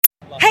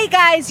Hey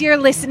guys, you're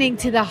listening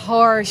to The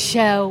Horror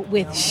Show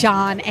with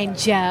Sean and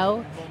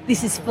Joe.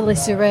 This is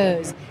Felissa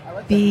Rose.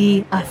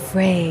 Be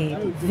afraid,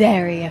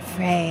 very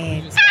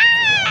afraid.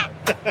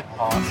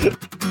 Awesome.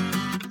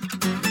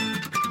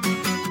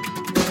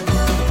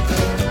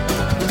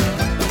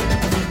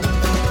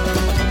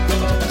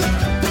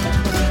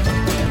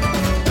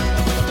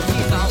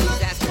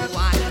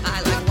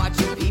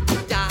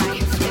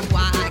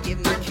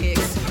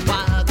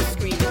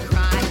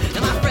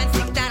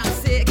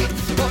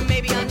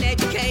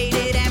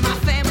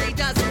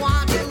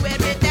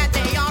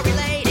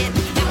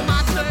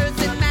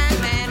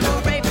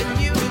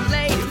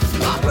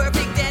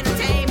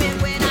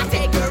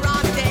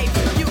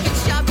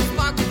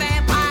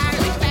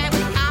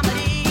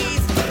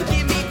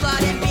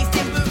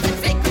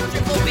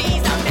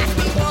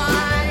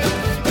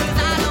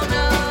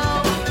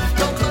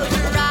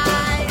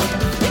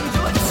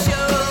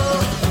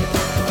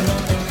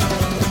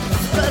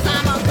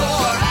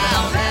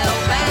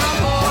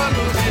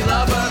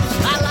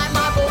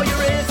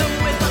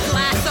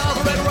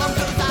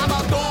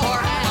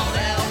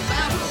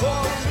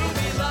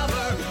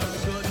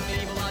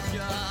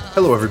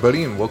 Hello,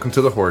 everybody, and welcome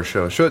to The Horror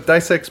Show. A show that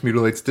dissects,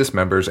 mutilates,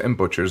 dismembers, and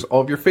butchers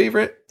all of your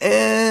favorite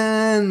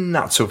and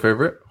not so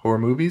favorite horror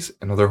movies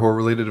and other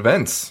horror-related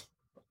events.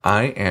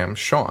 I am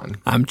Sean.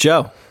 I'm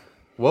Joe.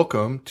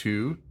 Welcome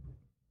to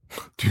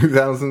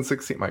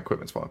 2016. My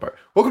equipment's falling apart.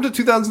 Welcome to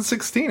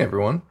 2016,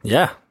 everyone.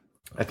 Yeah.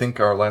 I think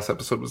our last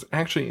episode was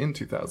actually in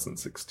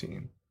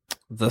 2016.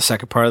 The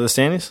second part of the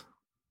standings?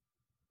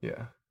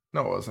 Yeah.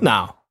 No, it wasn't.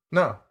 No,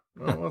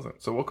 it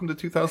wasn't. So welcome to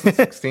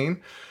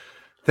 2016.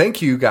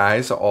 Thank you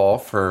guys all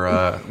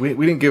for, we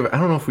didn't give, I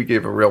don't know if we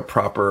gave a real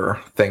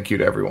proper thank you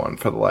to everyone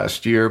for the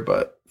last year,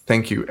 but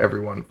thank you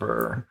everyone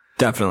for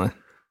definitely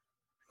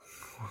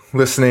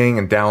listening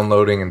and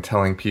downloading and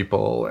telling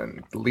people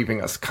and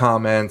leaving us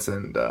comments,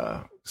 and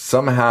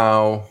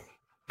somehow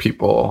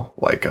people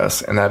like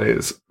us, and that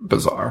is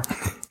bizarre.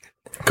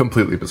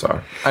 Completely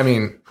bizarre. I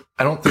mean,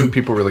 I don't think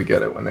people really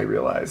get it when they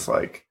realize,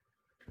 like,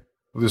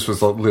 this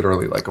was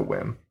literally like a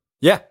whim.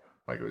 Yeah.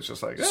 Like, it was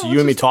just like, so you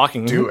and me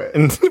talking, do it,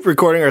 and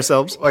recording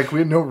ourselves. Like, we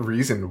had no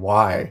reason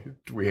why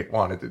we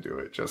wanted to do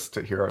it, just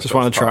to hear ourselves. Just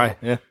want to try,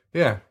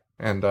 yeah.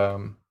 And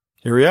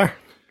here we are,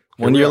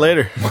 1 year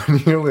later. 1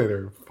 year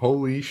later,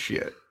 holy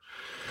shit!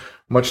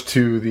 Much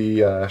to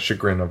the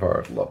chagrin of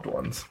our loved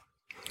ones,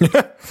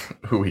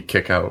 who we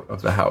kick out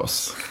of the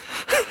house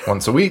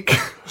once a week,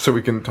 so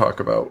we can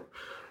talk about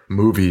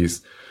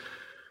movies.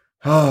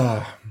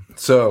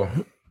 So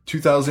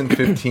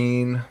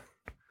 2015.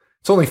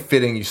 It's only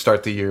fitting you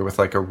start the year with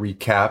like a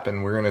recap,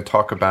 and we're going to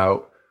talk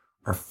about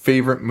our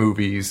favorite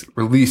movies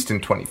released in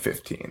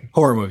 2015.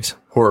 Horror movies.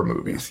 Horror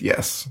movies,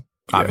 yes.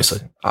 Obviously.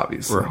 Yes,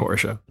 obviously. We're a horror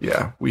show.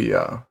 Yeah. We,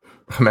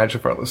 imagine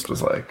if our list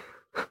was like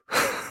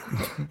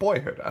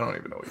Boyhood. I don't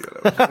even know what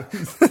year that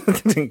was.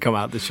 It didn't come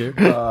out this year.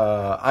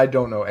 I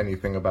don't know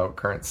anything about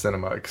current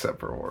cinema except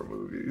for horror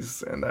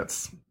movies, and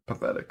that's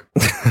pathetic.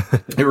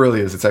 It really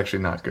is. It's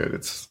actually not good.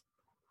 It's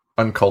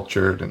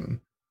uncultured,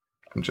 and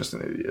I'm just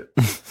an idiot.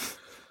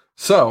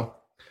 So,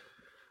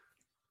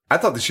 I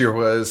thought this year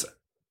was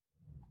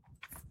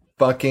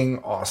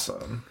fucking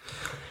awesome.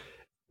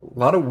 A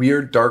lot of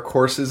weird dark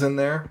horses in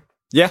there.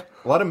 Yeah.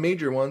 A lot of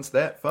major ones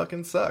that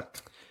fucking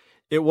sucked.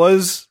 It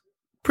was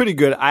pretty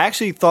good. I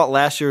actually thought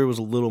last year was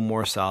a little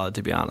more solid,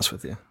 to be honest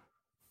with you.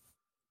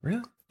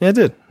 Really? Yeah, it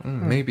did.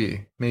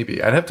 Maybe.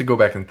 I'd have to go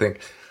back and think.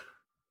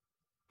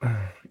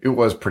 It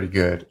was pretty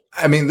good.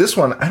 I mean, this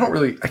one, I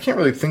can't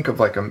really think of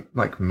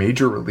like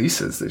major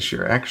releases this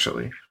year,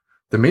 actually.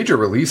 The major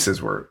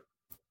releases were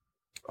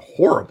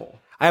horrible.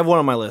 I have one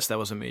on my list that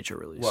was a major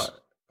release. What?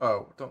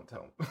 Oh, don't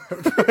tell me.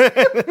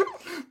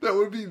 That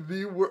would be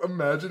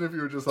imagine if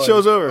you were just like...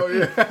 Show's over. Oh,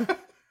 yeah.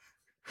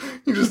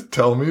 You just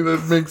tell me?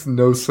 That makes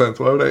no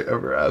sense. Why would I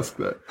ever ask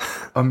that?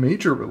 A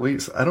major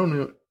release? I don't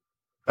know.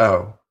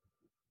 Oh.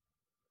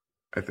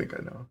 I think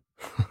I know.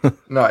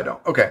 No, I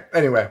don't. Okay.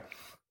 Anyway.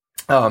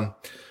 So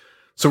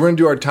we're going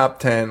to do our top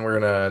 10. We're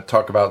going to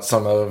talk about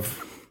some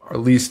of our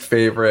least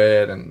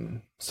favorite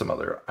and some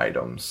other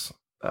items,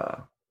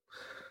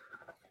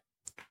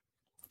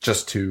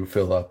 just to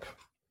fill up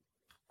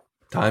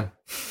time.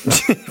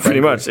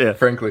 Pretty much, yeah.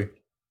 Frankly,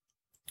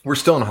 we're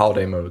still in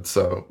holiday mode,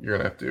 so you're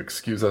going to have to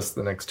excuse us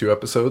the next two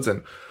episodes,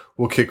 and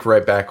we'll kick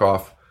right back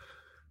off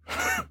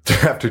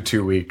after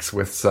 2 weeks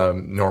with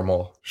some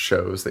normal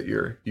shows that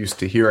you're used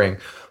to hearing.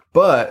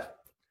 But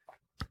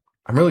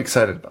I'm really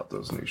excited about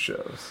those new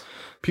shows.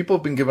 People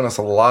have been giving us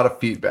a lot of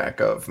feedback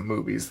of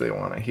movies they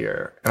want to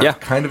hear. And I'm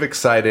kind of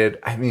excited.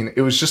 I mean,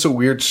 it was just a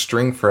weird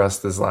string for us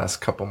this last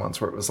couple months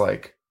where it was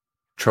like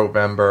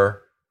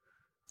Trovember,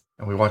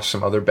 and we watched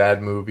some other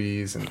bad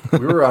movies, and we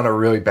were on a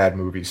really bad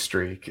movie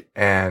streak.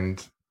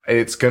 And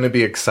it's going to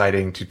be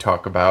exciting to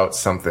talk about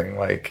something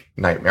like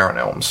Nightmare on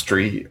Elm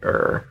Street,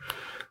 or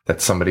that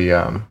somebody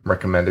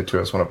recommended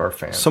to us, one of our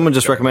fans. Someone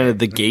just recommended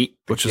The Gate,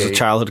 which is a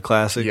childhood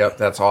classic. Yep,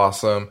 that's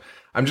awesome.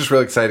 I'm just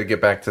really excited to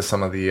get back to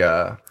some of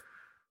the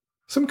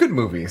some good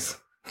movies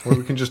where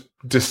we can just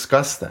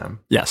discuss them.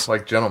 Yes.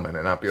 Like gentlemen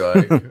and not be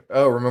like,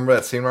 oh, remember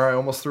that scene where I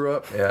almost threw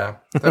up? Yeah,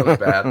 that was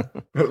bad.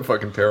 That was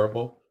fucking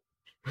terrible.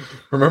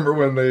 Remember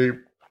when they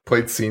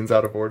played scenes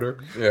out of order?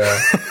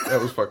 Yeah, that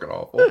was fucking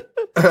awful.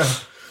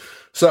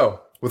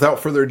 So, without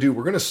further ado,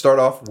 we're going to start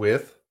off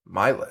with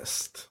my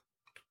list.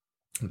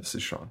 This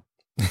is Sean.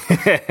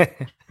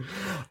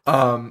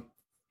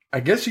 I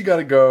guess you got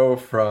to go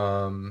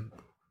from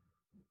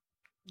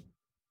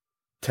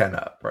 10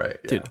 up, right?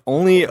 Yeah. Dude,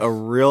 only a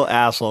real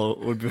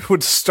asshole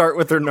would start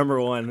with their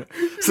number one.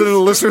 So the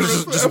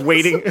listeners just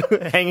waiting,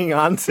 hanging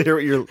on to hear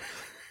what your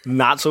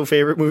not so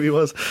favorite movie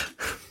was.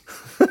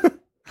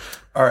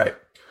 All right.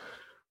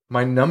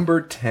 My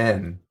number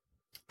 10,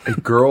 A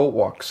Girl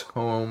Walks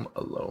Home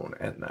Alone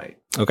at Night.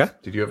 Okay.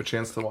 Did you have a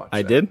chance to watch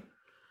I that? did.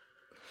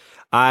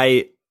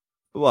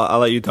 Well, I'll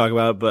let you talk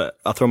about it, but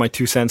I'll throw my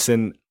 2 cents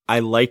in. I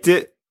liked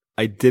it.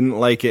 I didn't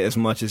like it as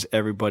much as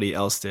everybody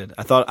else did.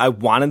 I thought I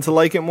wanted to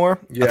like it more.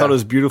 Yeah. I thought it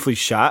was beautifully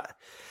shot.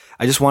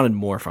 I just wanted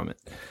more from it.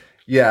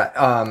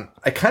 Yeah,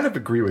 I kind of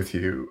agree with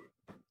you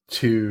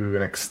to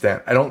an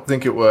extent. I don't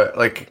think it was,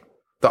 like,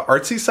 the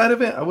artsy side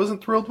of it I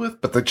wasn't thrilled with,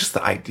 but just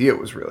the idea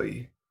was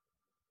really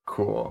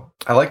cool.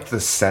 I liked the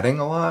setting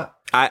a lot.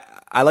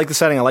 I like the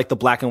setting. I like the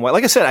black and white.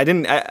 Like I said,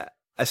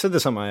 I said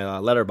this on my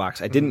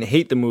letterbox. I didn't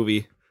hate the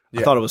movie.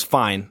 Yeah. I thought it was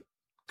fine.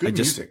 Good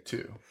music,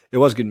 too. It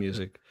was good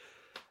music.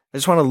 I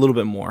just wanted a little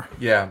bit more.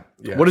 Yeah.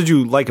 What did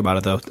you like about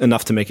it, though,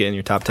 enough to make it in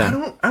your top 10?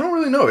 I don't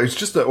really know. It's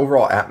just the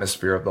overall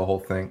atmosphere of the whole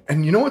thing.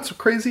 And you know what's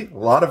crazy? A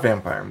lot of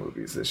vampire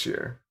movies this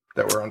year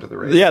that were under the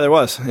radar. Yeah, there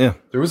was. Yeah.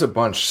 There was a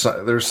bunch.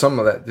 There's some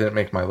of that didn't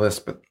make my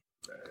list, but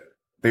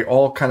they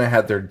all kind of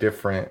had their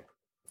different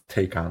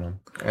take on them.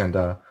 And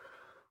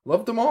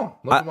loved them all.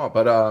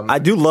 But I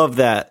do love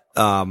that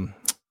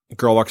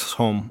Girl Walks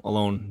Home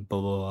Alone,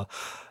 blah, blah, blah,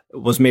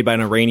 was made by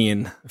an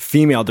Iranian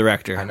female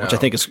director, which I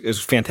think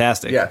is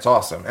fantastic. Yeah, it's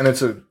awesome. And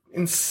it's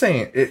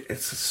insane.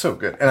 It's so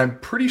good. And I'm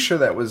pretty sure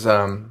that was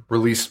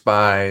released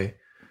by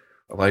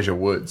Elijah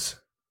Wood's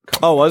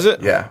company. Oh, was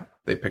it? Yeah,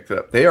 they picked it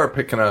up. They are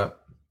picking up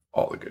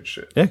all the good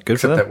shit. Yeah,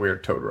 good for them. Except that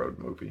weird Toad Road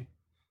movie.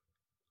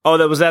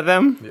 Oh, was that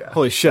them? Yeah.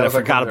 Holy shit, I That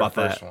was forgot one of about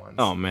their that. first ones.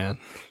 Oh, man.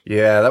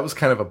 Yeah, that was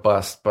kind of a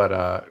bust,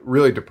 but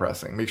really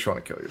depressing. Makes you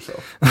want to kill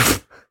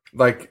yourself.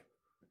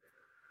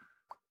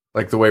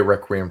 like the way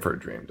Requiem for a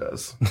Dream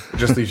does. It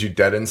just leaves you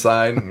dead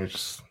inside, and you're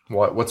just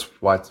what's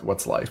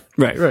life?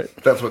 Right.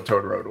 That's what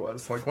Toad Road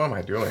was. Like, what am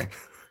I doing?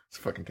 It's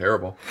fucking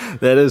terrible.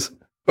 That is.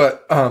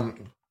 But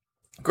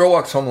Girl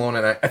Walks Home Alone,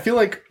 and I feel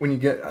like when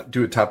you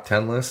do a top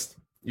 10 list,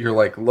 your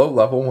like low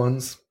level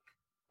ones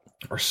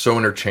are so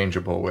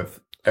interchangeable with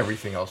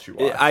everything else you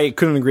watch. I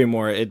couldn't agree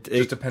more. It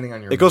just depending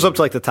on your it goes up mood.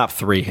 to like the top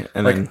 3.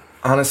 And Like, then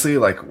honestly,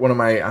 like one of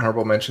my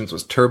honorable mentions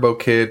was Turbo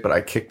Kid, but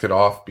I kicked it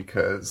off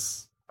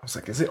because I was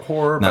like, is it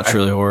horror? not But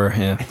truly horror,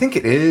 yeah. I think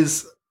it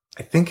is.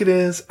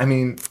 I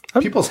mean,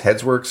 people's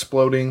heads were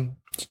exploding.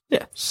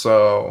 Yeah.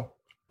 So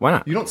Why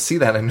not? you don't see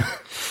that in.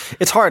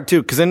 It's hard,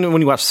 too, because then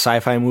when you watch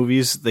sci-fi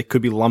movies, they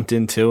could be lumped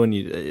in, too, and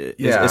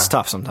it's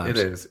tough sometimes.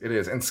 It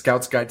is. And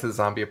Scout's Guide to the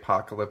Zombie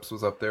Apocalypse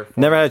was up there.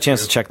 Never had a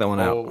chance to check that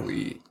one out.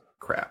 Holy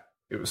crap.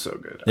 It was so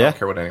good. Yeah? I don't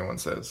care what anyone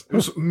says. It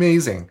was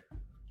amazing.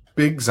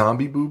 Big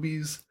zombie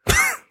boobies.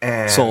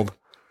 And Sold.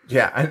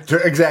 Yeah,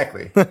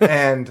 exactly.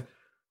 And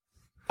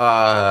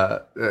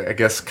I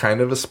guess kind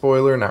of a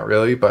spoiler, not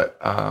really, but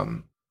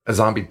a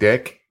zombie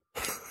dick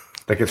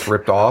that gets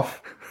ripped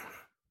off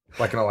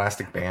like an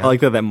elastic band. I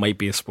like that might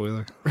be a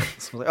spoiler.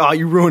 It's like, oh,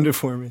 you ruined it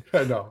for me.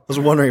 I know. I was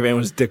wondering if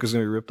anyone's dick was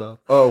going to be ripped off.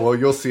 Oh, well,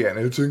 you'll see it.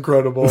 And it's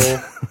incredible.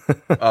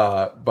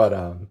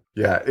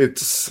 Yeah,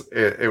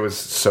 it was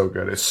so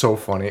good. It's so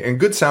funny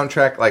and good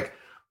soundtrack. Like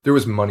there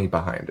was money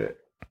behind it.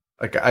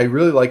 Like I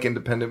really like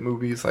independent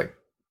movies. Like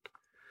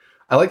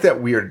I like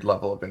that weird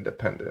level of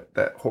independent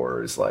that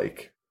horror is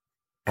like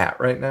at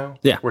right now.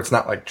 Yeah. Where it's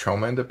not like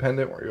trauma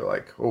independent where you're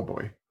like, oh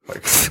boy,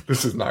 like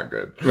this is not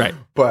good. Right.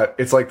 But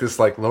it's like this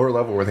like lower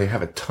level where they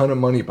have a ton of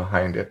money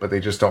behind it, but they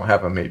just don't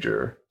have a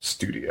major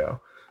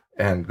studio.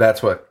 And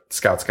that's what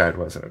Scout's Guide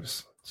was, and it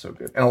was so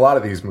good. And a lot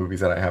of these movies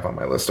that I have on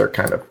my list are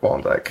kind of fall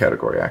into that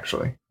category,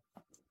 actually.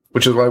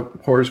 Which is why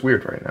horror's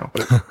weird right now.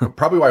 But it's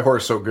probably why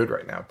horror's so good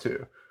right now,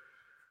 too.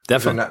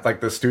 Definitely. Not,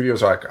 like, the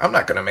studios are like, I'm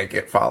not going to make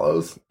It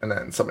Follows. And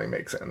then somebody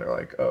makes it, and they're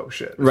like, oh,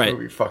 shit. This Right.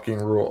 movie fucking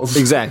rules.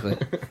 Exactly.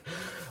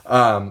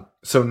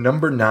 So,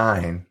 number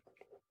 9,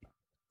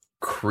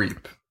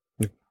 Creep.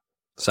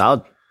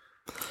 Solid.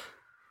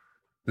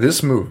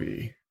 This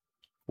movie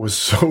was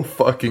so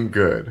fucking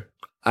good.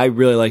 I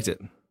really liked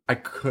it. I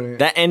couldn't.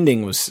 That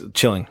ending was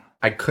chilling.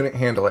 I couldn't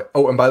handle it.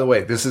 Oh, and by the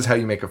way, this is how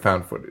you make a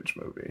found footage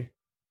movie.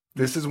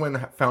 This is when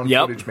found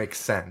Yep. footage makes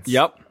sense.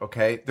 Yep.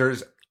 Okay?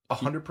 There's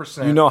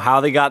 100%. You know how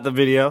they got the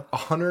video?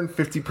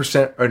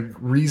 150% a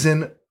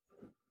reason.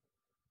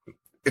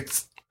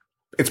 It's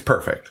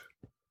perfect.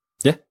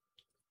 Yeah.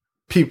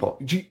 People,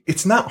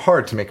 it's not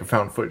hard to make a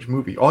found footage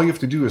movie. All you have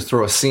to do is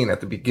throw a scene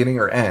at the beginning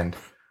or end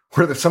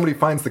where somebody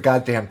finds the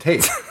goddamn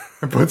tape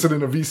and puts it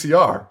in a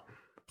VCR.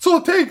 That's all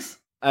it takes.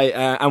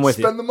 I'm with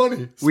you. Spend the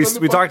money. We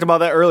talked about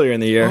that earlier in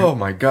the year. Oh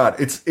my god,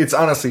 it's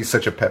honestly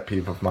such a pet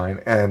peeve of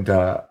mine, and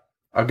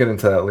I'll get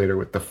into that later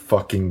with the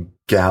fucking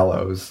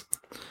gallows.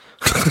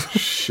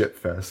 Shit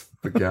fest,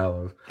 the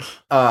gallows.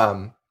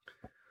 But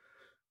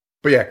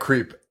yeah,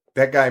 Creep.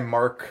 That guy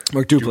Mark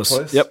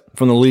Duplass. Yep,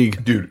 from the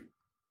League. Dude,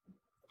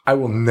 I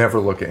will never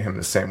look at him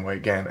the same way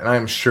again. And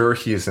I'm sure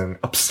he is an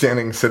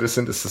upstanding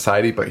citizen to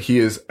society, but he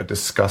is a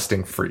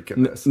disgusting freak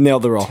in this.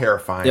 Nailed the role.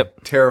 Terrifying.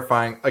 Yep.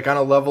 Terrifying. Like on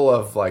a level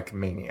of like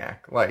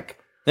maniac. Like,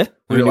 yeah,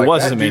 I mean, he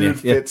was a maniac.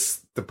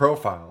 Fits the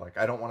profile. Like,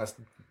 I don't want to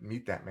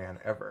meet that man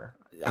ever.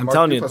 I'm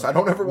telling you, I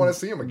don't ever want to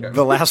see him again.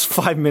 The last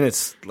 5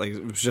 minutes, like,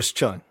 it was just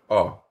chilling.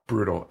 Oh,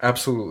 brutal.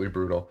 Absolutely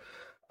brutal.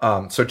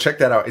 So check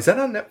that out. Is that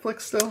on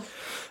Netflix still?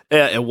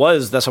 Yeah, it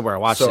was. That's where I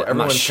watched it. I'm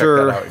not sure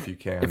check that out if you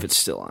can. If it's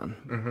still on.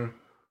 Mm-hmm.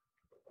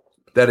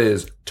 That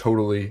is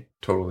totally,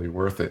 totally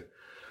worth it.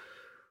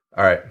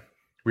 All right.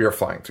 We are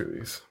flying through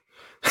these.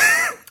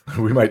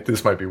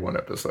 This might be one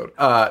episode.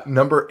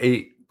 Number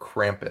 8,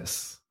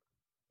 Krampus.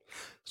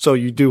 So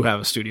you do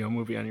have a studio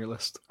movie on your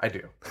list. I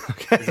do.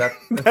 Okay. Is that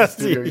the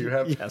studio you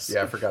have? Yes.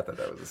 Yeah, I forgot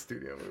that was a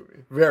studio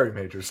movie. Very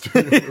major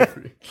studio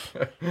movie.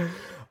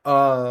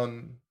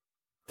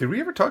 Did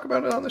we ever talk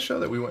about it on the show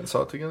that we went and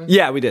saw it together?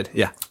 Yeah, we did.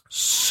 Yeah.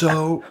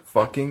 So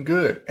fucking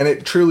good. And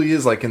it truly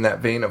is like in that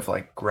vein of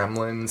like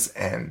Gremlins,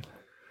 and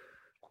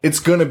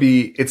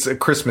it's a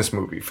Christmas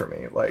movie for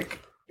me. Like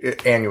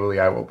annually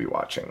I will be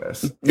watching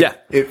this. Yeah.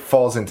 It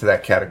falls into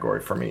that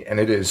category for me,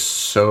 and it is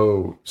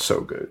so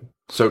good.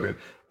 So good.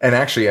 And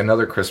actually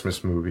another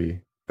Christmas movie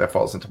that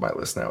falls into my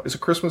list now is A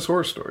Christmas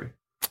Horror Story.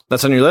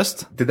 That's on your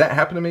list? Did that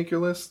happen to make your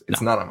list?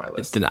 It's No, not on my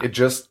list. it did not. It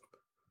just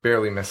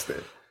barely missed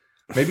it.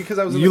 Maybe because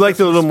I was in You the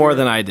liked it a little Christmas more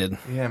spirit. than I did.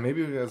 Yeah,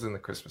 maybe because I was in the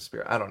Christmas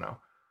spirit. I don't know.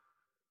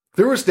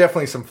 There was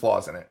definitely some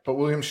flaws in it, but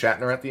William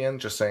Shatner at the end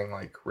just saying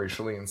like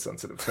racially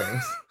insensitive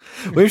things.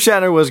 William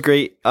Shatner was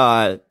great.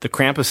 The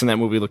Krampus in that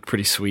movie looked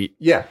pretty sweet.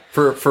 Yeah,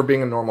 for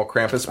being a normal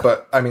Krampus,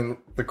 but I mean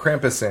the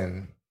Krampus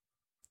in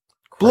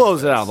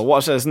Blows it out of the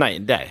water. It's night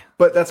and day.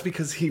 But that's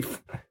because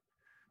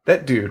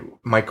that dude,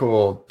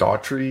 Michael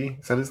Daughtry,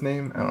 is that his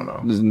name? I don't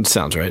know.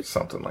 Sounds right.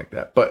 Something like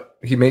that. But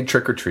he made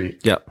Trick or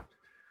Treat. Yep.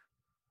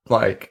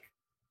 Like,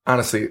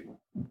 honestly,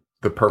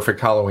 the perfect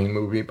Halloween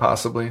movie,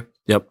 possibly.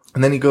 Yep.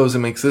 And then he goes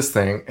and makes this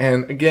thing.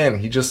 And again,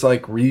 he just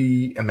like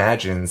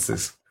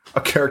reimagines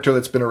a character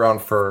that's been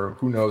around for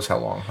who knows how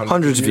long.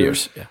 Hundreds of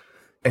years. Yeah.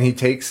 And he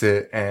takes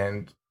it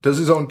and does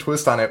his own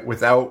twist on it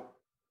without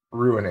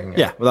ruining it.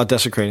 Yeah, without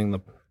desecrating the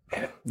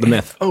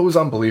myth. Oh, it was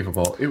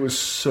unbelievable. It was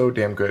so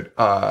damn good.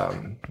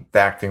 The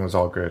acting was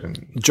all good. And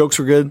The jokes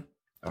were good.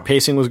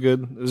 Pacing was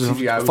good. It was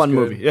CGI a fun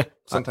was good. movie. Yeah.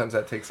 Sometimes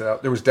that takes it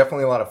out. There was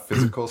definitely a lot of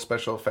physical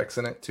special effects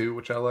in it too,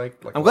 which I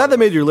liked. Like I'm glad they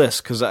made your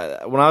list because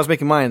when I was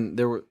making mine,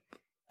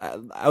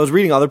 I was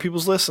reading other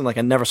people's lists and like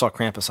I never saw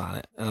Krampus on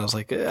it, and I was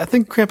like, I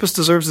think Krampus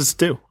deserves its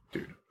due.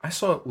 Dude, I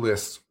saw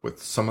lists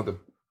with some of the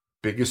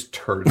biggest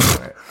turds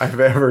in it I've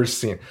ever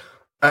seen.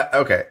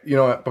 Okay, you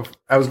know what?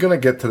 I was gonna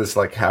get to this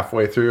like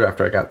halfway through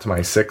after I got to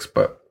my 6,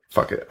 but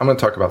fuck it. I'm gonna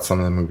talk about some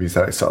of the movies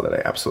that I saw that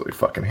I absolutely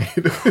fucking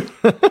hated.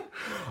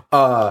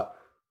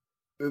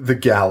 The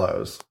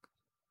Gallows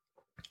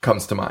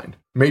comes to mind.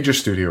 Major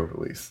studio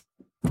release.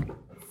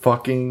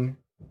 Fucking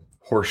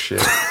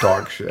horseshit,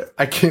 dog shit.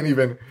 I can't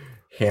even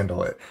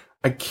handle it.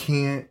 I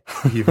can't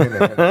even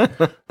handle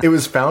it. It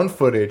was found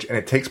footage and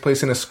it takes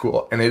place in a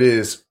school, and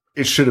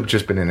it should have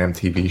just been an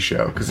MTV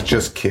show because it's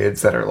just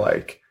kids that are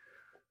like,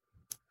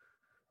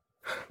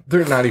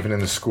 they're not even in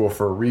the school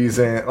for a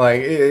reason.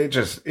 Like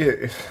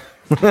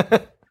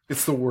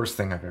it's the worst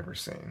thing I've ever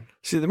seen.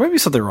 See, there might be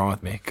something wrong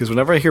with me because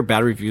whenever I hear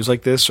bad reviews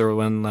like this, or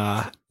when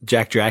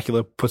Jack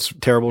Dracula puts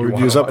terrible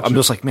reviews up, I'm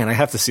just like, man, I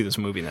have to see this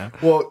movie now.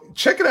 Well,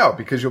 check it out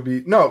because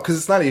because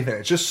it's not even.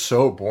 It's just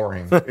so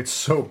boring. It's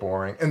so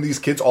boring, and these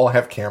kids all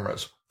have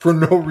cameras for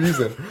no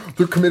reason.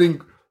 They're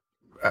committing.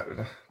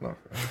 No,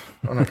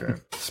 I'm not going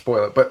to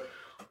spoil it, but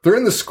they're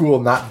in the school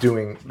not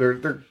doing.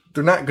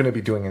 They're not going to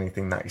be doing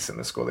anything nice in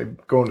the school. They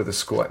go into the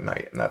school at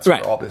night, and that's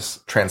right. where all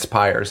this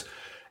transpires.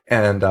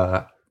 And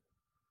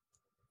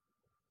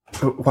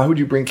why would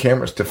you bring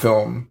cameras to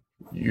film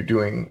you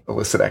doing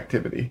illicit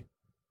activity?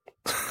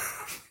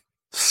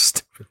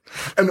 Stupid.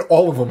 And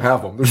all of them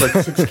have them. There's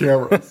like 6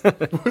 cameras.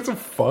 What the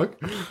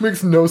fuck?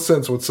 Makes no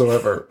sense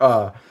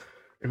whatsoever.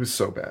 It was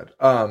so bad.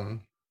 And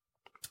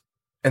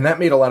that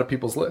made a lot of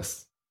people's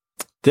lists.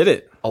 Did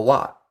it? A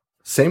lot.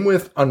 Same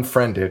with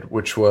Unfriended,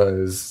 which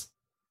was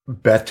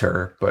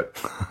better, but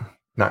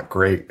not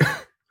great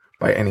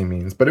by any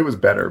means. But it was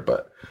better.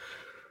 But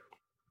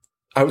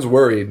I was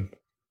worried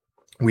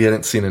we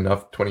hadn't seen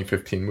enough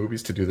 2015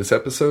 movies to do this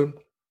episode.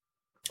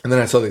 And then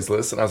I saw these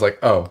lists and I was like,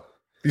 oh,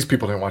 these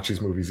people didn't watch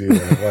these movies either.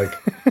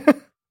 Like,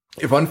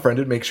 if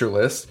Unfriended makes your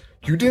list,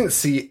 you didn't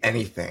see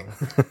anything.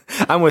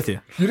 I'm with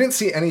you. You didn't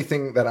see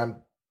anything that I'm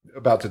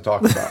about to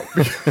talk about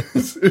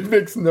because it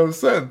makes no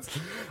sense.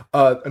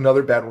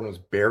 Another bad one was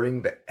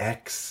Bearing the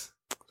X.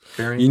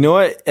 You know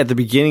what? At the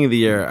beginning of the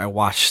year, I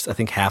watched, I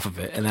think, half of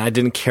it, and I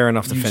didn't care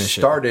enough to finish it.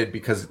 You started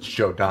because it's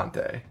Joe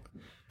Dante.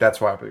 That's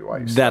probably why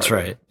you started. That's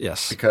right.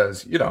 Yes.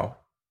 Because,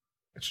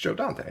 it's Joe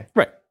Dante.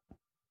 Right.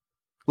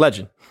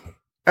 Legend.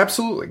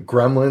 Absolutely.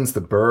 Gremlins,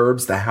 The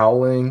Burbs, The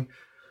Howling,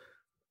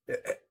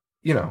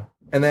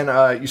 And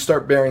then you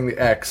start bearing the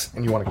X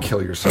and you want to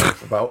kill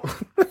yourself about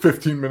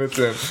 15 minutes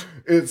in.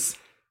 It's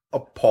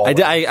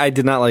appalling. I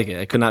did not like it.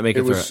 I could not make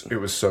it through it. It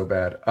was so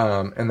bad.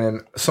 And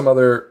then some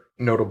other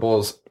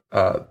notables,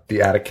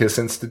 the Atticus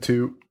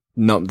Institute.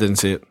 Nope, didn't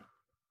see it.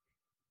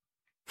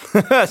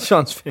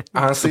 Sean's face.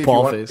 Honestly,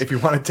 if you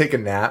want to take a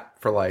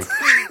nap for like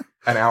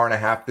an hour and a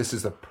half, this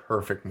is the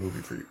perfect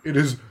movie for you. It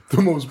is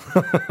the most...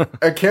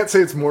 I can't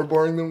say it's more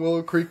boring than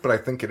Willow Creek, but I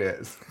think it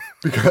is.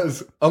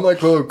 Because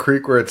unlike Willow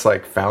Creek, where it's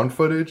like found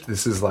footage,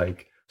 this is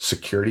like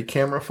security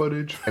camera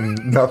footage, and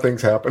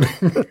nothing's happening.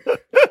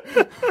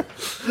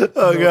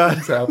 Oh, God.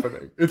 Nothing's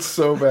happening. It's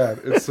so bad.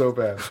 It's so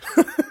bad.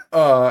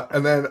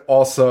 And then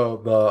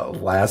also the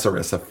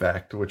Lazarus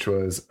Effect, which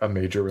was a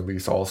major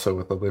release also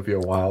with Olivia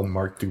Wilde and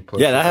Mark Duplass.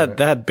 Yeah, that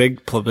had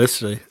big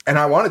publicity. And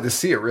I wanted to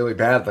see it really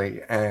badly,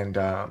 and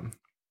I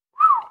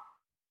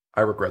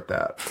regret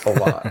that a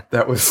lot.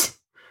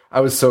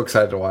 I was so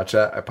excited to watch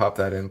that. I popped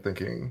that in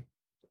thinking,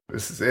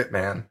 this is it,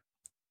 man.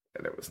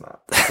 And it was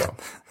not. So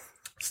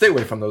stay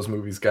away from those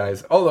movies,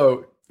 guys.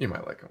 Although you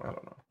might like them. I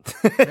don't know.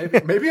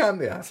 Maybe I'm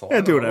the asshole. Yeah,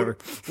 do whatever.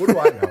 What do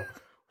I know?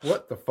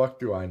 What the fuck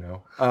do I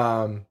know?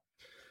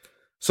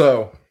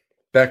 So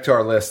back to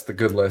our list, the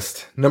good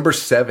list. Number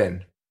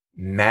 7,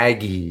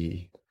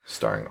 Maggie,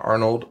 starring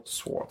Arnold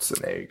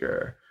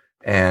Schwarzenegger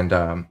and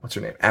what's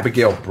her name?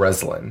 Abigail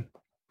Breslin.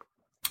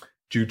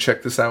 Did you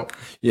check this out?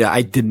 Yeah,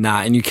 I did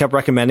not. And you kept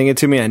recommending it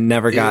to me. I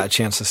never got a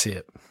chance to see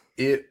it.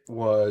 It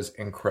was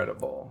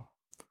incredible.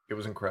 It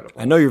was incredible.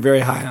 I know you're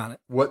very high on it.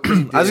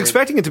 I was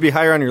expecting it to be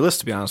higher on your list,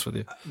 to be honest with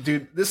you.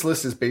 Dude, this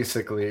list is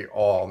basically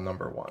all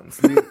number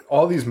ones.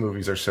 All these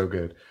movies are so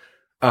good.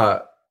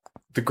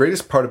 The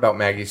greatest part about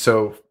Maggie,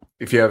 so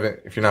if you're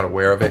not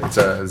aware of it, it's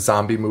a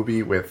zombie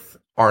movie with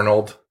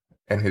Arnold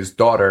and his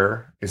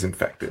daughter is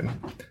infected.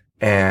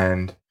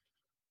 And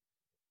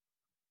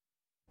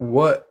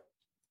the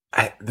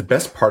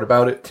best part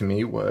about it to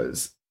me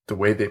was the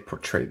way they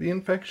portrayed the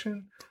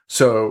infection.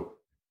 So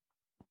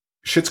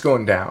shit's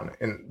going down,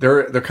 and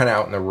they're kind of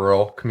out in the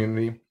rural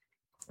community,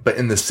 but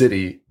in the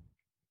city,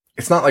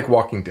 it's not like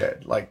Walking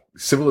Dead. Like,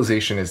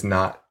 civilization is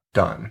not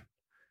done.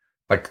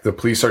 Like, the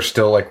police are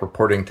still like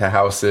reporting to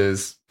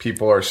houses.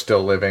 People are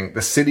still living.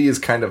 The city is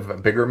kind of a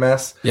bigger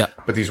mess. Yeah.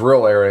 But these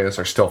rural areas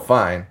are still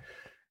fine.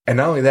 And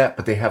not only that,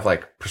 but they have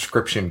like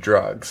prescription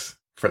drugs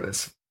for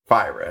this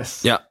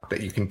virus. Yeah. That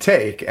you can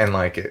take, and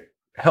like it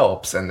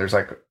helps. And there's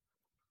like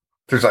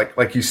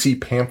you see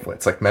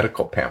pamphlets, like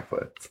medical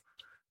pamphlets.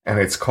 And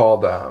it's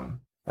called,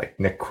 like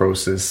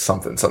necrosis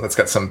something. It's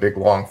got some big,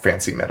 long,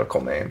 fancy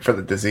medical name for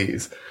the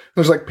disease.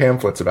 There's like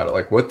pamphlets about it,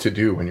 like what to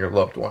do when your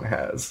loved one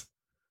has.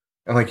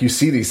 And like you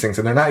see these things,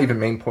 and they're not even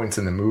main points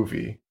in the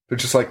movie. They're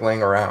just like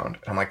laying around.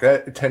 And I'm like,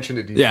 that attention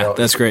to detail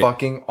that's is great.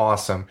 Fucking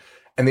awesome.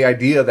 And the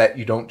idea that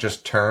you don't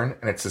just turn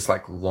and it's this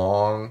like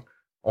long,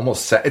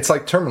 almost set. It's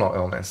like terminal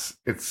illness.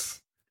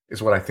 Is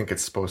what I think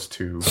it's supposed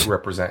to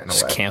represent in a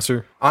way.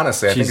 Cancer?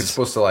 Honestly, I think it's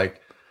supposed to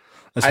like,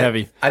 that's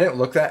heavy. I didn't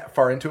look that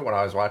far into it when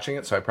I was watching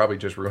it, so I probably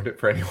just ruined it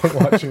for anyone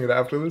watching it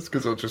after this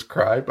because they'll just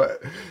cry.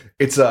 But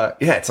it's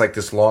it's like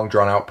this long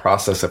drawn out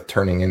process of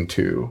turning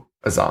into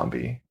a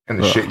zombie and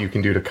the shit you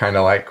can do to kind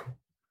of like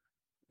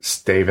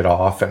stave it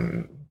off.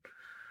 And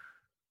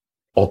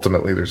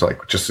ultimately, there's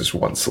like just this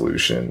one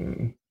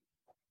solution.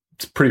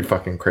 It's pretty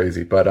fucking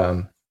crazy,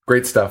 but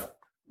great stuff.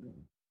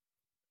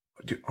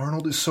 Dude,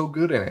 Arnold is so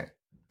good in it.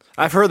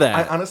 I've heard that.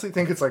 I honestly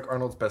think it's like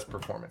Arnold's best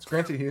performance.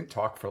 Granted, he didn't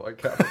talk for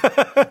like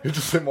half. He's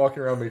just him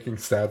walking around making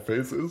sad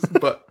faces.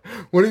 But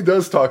when he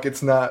does talk,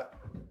 it's not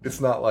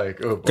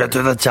like, oh boy. Get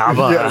to the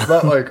chopper. Yeah, it's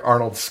not like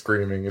Arnold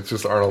screaming. It's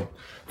just Arnold,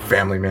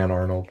 family man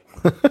Arnold.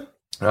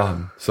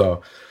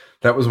 So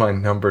that was my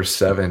number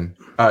 7.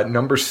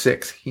 Number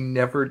 6, He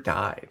Never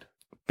Died.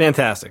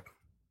 Fantastic.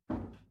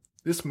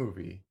 This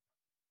movie.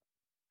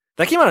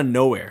 That came out of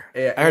nowhere.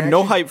 I had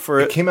no hype for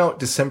it. It came out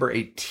December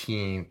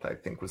 18th, I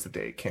think was the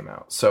day it came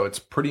out. So it's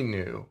pretty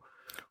new.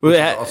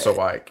 Well, Also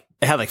like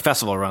it had like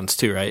festival runs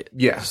too, right?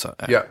 Yeah. So,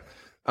 yeah.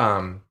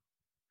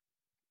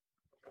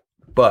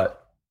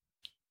 But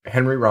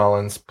Henry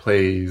Rollins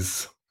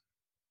plays.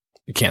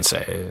 You can't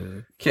say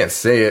it. Can't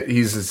say it.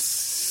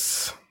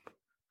 He's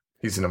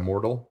an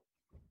immortal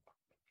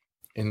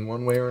in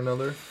one way or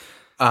another.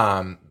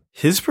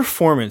 His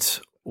performance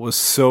was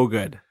so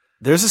good.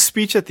 There's a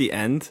speech at the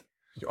end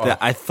that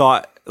I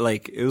thought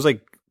like it was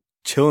like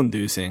chill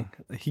inducing.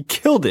 He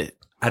killed it.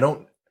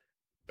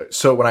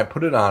 So when I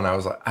put it on, I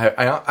was like,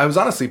 I was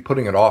honestly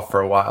putting it off for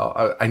a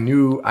while. I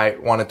knew I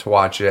wanted to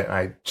watch it, and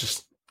I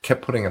just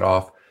kept putting it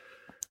off.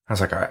 I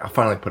was like, all right, I'll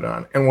finally put it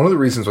on. And one of the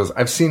reasons was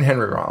I've seen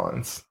Henry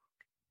Rollins,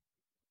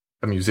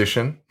 a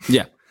musician.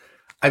 Yeah.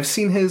 I've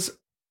seen his,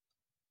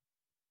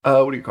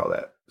 what do you call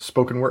that?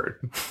 Spoken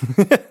word,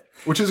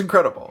 which is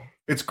incredible.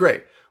 It's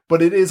great.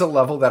 But it is a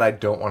level that I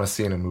don't want to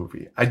see in a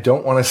movie. I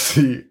don't want to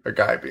see a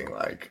guy being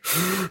like,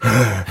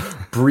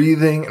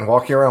 breathing and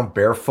walking around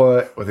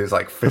barefoot with his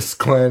like fists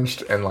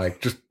clenched and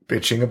like just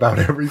bitching about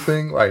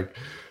everything. Like,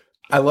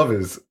 I love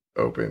his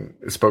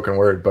spoken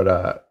word,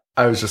 but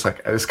I was just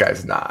like,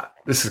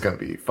 this is gonna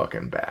be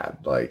fucking bad.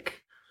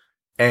 Like,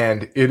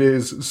 and it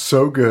is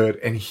so good,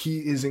 and he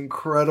is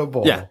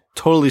incredible. Yeah,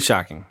 totally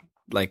shocking.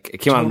 Like, it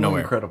came out of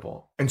nowhere.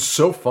 Incredible. And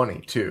so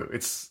funny too.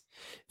 It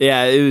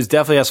was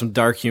definitely has some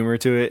dark humor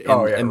to it.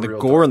 And, and the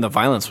gore and the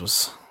violence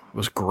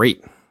was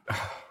great.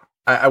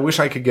 I wish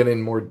I could get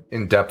in more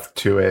in depth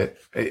to it.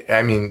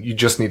 I mean, you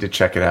just need to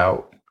check it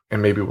out,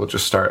 and maybe we'll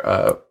just start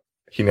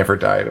He Never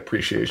Died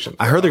appreciation.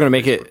 I heard they're going to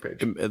make it.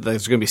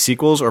 There's going to be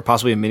sequels or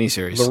possibly a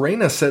miniseries.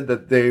 Lorena said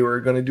that they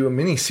were going to do a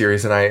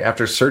miniseries, and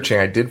after searching,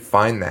 I did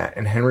find that,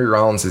 and Henry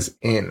Rollins is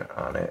in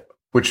on it,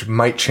 which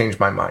might change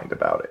my mind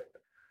about it.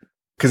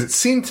 Because it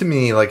seemed to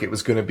me like it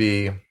was going to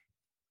be,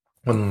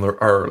 when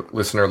our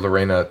listener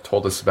Lorena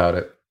told us about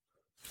it,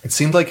 it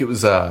seemed like it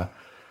was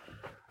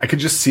I could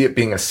just see it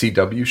being a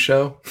CW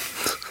show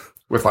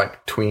with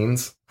like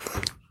tweens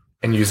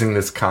and using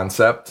this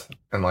concept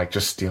and like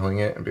just stealing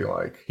it and being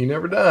like, he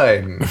never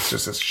died. And it's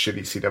just this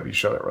shitty CW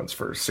show that runs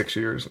for 6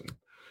 years. And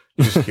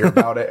you just hear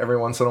about it every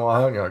once in a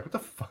while. And you're like, what the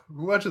fuck?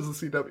 Who watches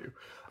the CW?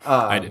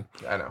 I do.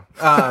 I know.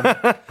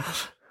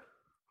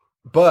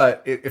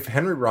 But if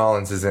Henry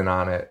Rollins is in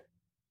on it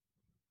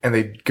and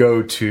they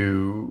go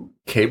to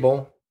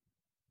cable,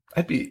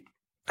 I'd be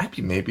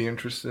maybe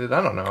interested.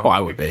 I don't know. Oh, I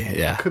would be.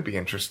 Yeah. It could be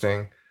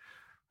interesting.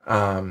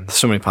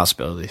 So many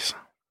possibilities.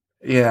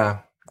 Yeah,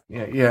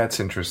 it's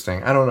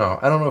interesting. I don't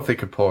know if they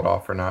could pull it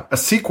off or not. A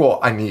sequel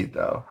I need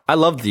though. I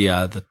love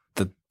the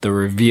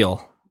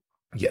reveal.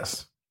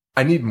 Yes.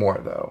 I need more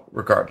though,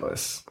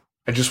 regardless.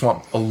 I just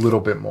want a little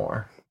bit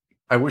more.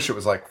 I wish it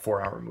was like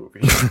 4-hour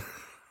movie.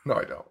 No,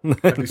 I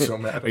don't. I'd be so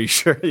mad. Are you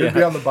sure? Yeah. It'd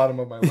be on the bottom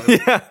of my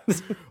list. Yeah.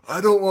 I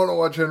don't want to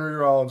watch Henry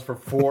Rollins for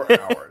 4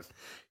 hours.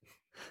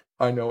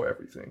 I know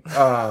everything.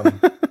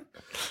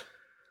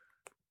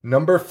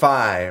 Number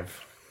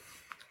 5.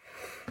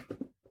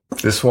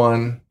 This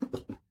one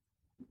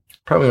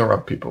probably gonna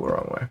rub people the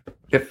wrong way.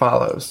 It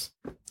Follows.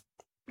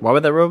 Why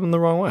would that rub them the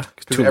wrong way?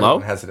 Too Everyone low?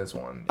 has it as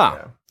one.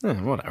 Ah,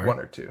 whatever. 1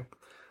 or 2.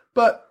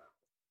 But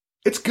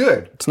it's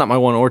good. It's not my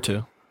 1 or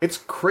 2. It's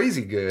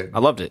crazy good. I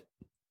loved it.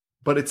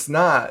 But it's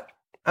not,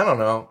 I don't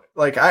know.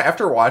 Like,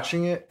 after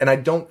watching it, and I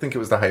don't think it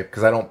was the hype,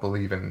 because I don't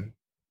believe in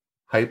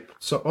hype.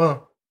 So,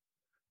 well,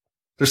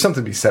 there's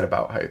something to be said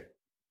about hype.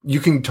 You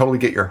can totally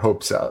get your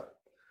hopes up.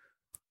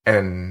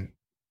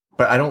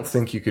 But I don't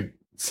think you could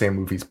say a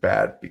movie's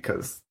bad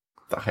because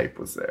the hype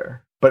was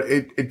there. But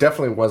it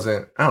definitely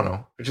wasn't, I don't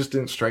know. It just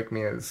didn't strike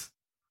me as...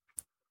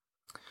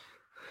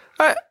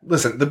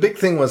 Listen, the big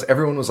thing was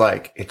everyone was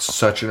like, it's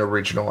such an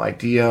original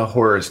idea.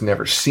 Horror has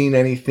never seen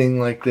anything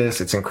like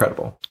this. It's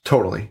incredible.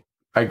 Totally.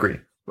 I agree.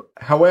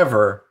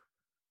 However,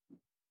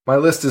 my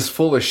list is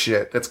full of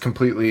shit that's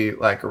completely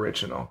like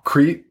original.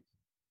 Creep,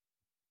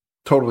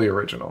 totally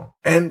original.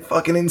 And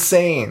fucking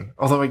insane.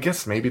 Although I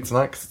guess maybe it's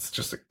not because it's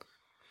just a...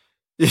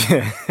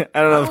 Yeah.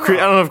 I don't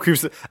know if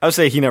Creep's... I would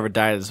say He Never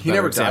Died is a He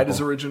Never example. Died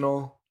is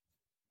original.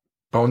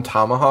 Bone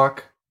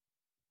Tomahawk,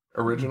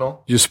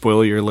 original. You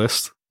spoil your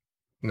list?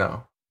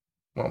 No.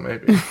 Well,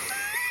 maybe.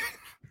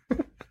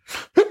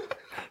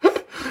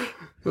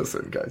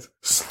 Listen, guys.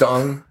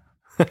 Stung.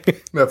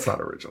 That's not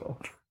original.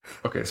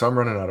 Okay, so I'm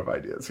running out of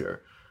ideas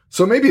here.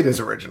 So maybe it is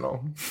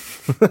original.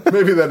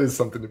 Maybe that is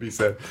something to be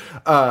said.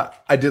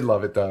 I did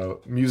love it,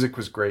 though. Music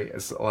was great,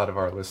 as a lot of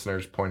our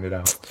listeners pointed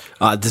out.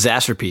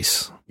 Disaster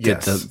Piece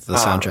did the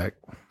soundtrack.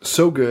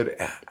 So good.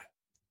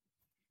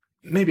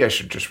 Maybe I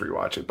should just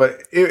rewatch it,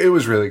 but it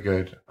was really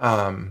good.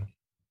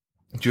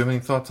 Do you have any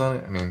thoughts on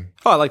it? I mean...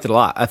 Oh, I liked it a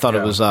lot. I thought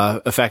it was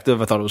effective.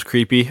 I thought it was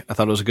creepy. I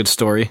thought it was a good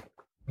story.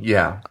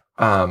 Yeah.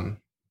 I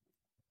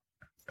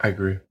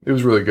agree. It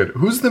was really good.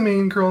 Who's the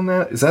main girl in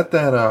that? Is that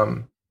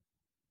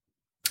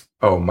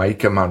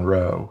Micah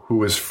Monroe,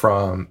 who is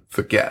from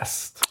The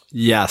Guest?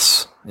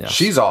 Yes.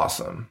 She's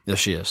awesome. Yes,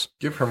 she is.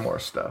 Give her more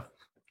stuff.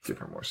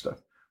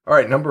 All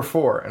right, number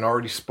 4, and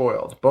already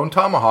spoiled. Bone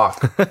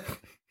Tomahawk.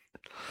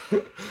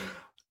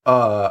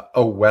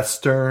 A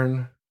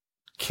Western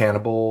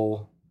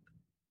cannibal...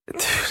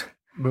 Dude,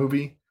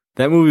 movie.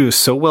 That movie was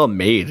so well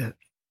made.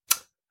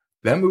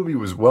 That movie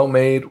was well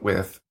made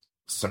with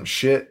some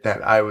shit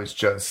that I was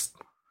just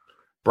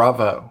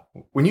bravo.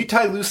 When you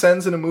tie loose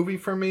ends in a movie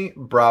for me,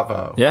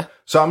 bravo. Yeah.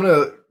 So I'm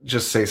gonna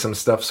just say some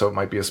stuff, so it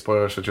might be a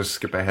spoiler. So just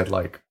skip ahead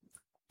like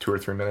 2 or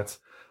 3 minutes.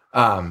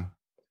 The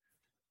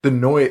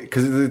noise,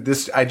 because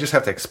this, I just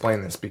have to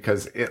explain this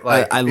because it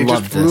like I it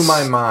love just blew this.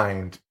 my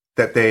mind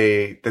that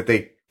they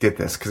did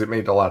this because it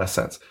made a lot of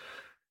sense.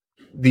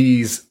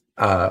 These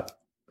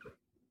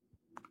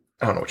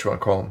I don't know what you want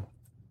to call them.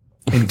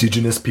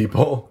 Indigenous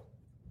people.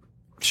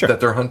 Sure. That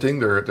they're hunting.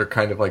 They're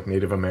kind of like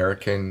Native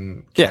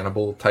American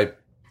cannibal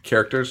type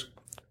characters.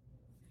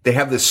 They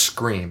have this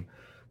scream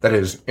that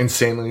is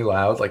insanely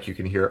loud. Like you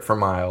can hear it for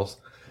miles.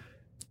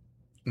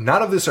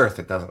 Not of this earth,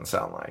 it doesn't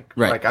sound like.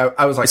 Right. Like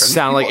I was like, it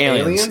sound like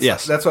aliens.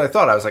 Yes. That's what I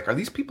thought. I was like, are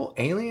these people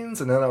aliens?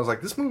 And then I was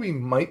like, this movie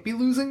might be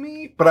losing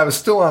me, but I was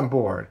still on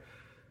board.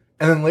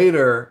 And then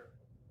later,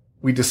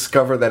 we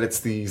discover that it's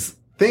these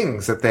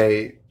things that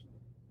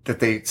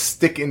they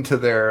stick into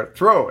their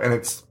throat, and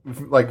it's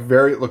like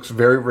it looks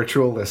very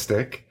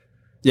ritualistic.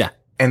 Yeah.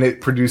 And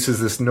it produces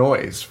this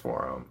noise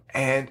for them.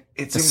 And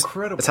it's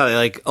incredible. That's how they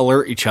like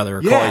alert each other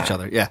or call each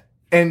other. Yeah.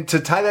 And to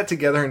tie that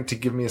together and to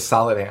give me a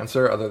solid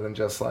answer other than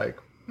just like,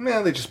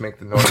 man, they just make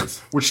the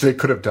noise, which they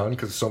could have done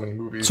because so many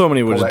movies. So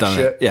many would have done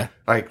shit. it. Yeah.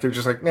 Like they're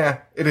just like, nah,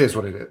 it is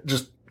what it is.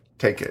 Just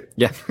take it.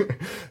 Yeah.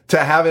 To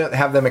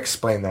have them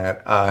explain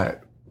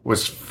that,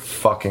 was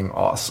fucking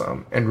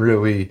awesome and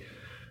really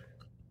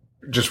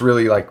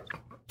like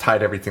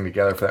tied everything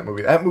together for that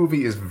movie. That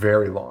movie is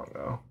very long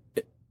though.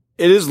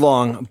 It is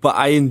long, but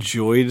I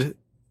enjoyed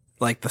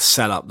like the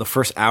setup, the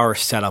first hour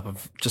setup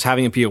of just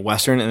having it be a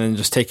Western and then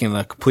just taking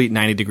the complete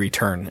 90-degree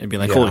turn and be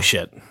like, holy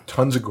shit.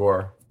 Tons of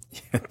gore.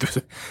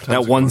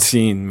 That one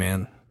scene,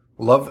 man.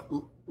 Love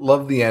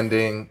the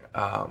ending.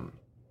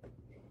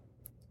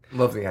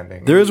 Love the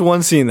ending. There is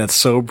one scene that's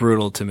so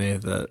brutal to me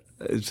that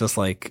it's just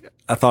like,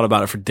 I thought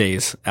about it for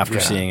days after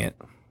seeing it.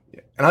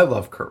 Yeah. And I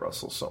love Kurt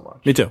Russell so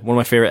much. Me too. One of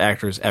my favorite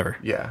actors ever.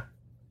 Yeah.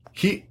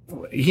 He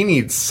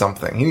needs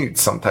something. He needs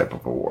some type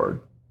of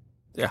award.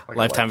 Yeah. Like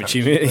Lifetime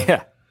Achievement.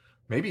 Yeah.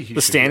 Maybe he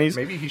the Stannies.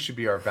 Maybe he should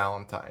be our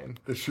Valentine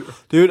this year.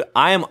 Dude,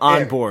 I am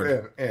on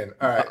board. All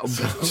right. I'll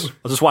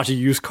just watch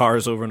used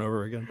cars over and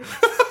over again.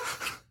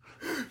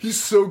 He's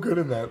so good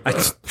in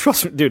that.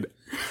 Trust me, dude.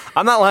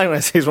 I'm not lying when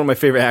I say he's one of my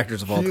favorite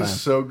actors of all time.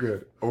 He's so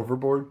good.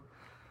 Overboard.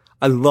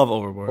 I love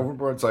Overboard.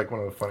 Overboard's like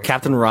one of the funniest.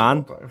 Captain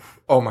Ron.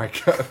 Oh my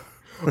god.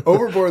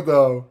 Overboard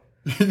though,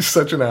 he's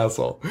such an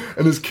asshole,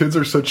 and his kids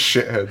are such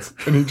shitheads,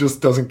 and he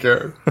just doesn't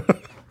care.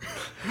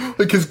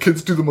 Like his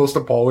kids do the most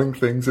appalling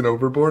things in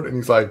Overboard, and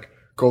he's like,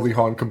 Goldie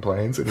Hawn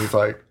complains, and he's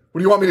like, "What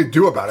do you want me to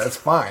do about it? It's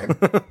fine."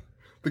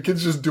 The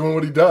kid's just doing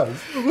what he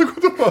does. I'm like,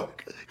 what the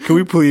fuck? Can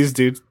we please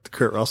do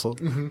Kurt Russell?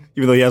 Mm-hmm.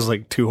 Even though he has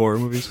like 2 horror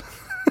movies.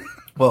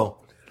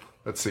 Well,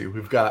 let's see.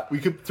 We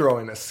could throw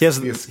in he has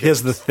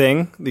The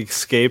Thing, The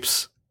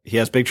Escapes. He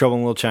has Big Trouble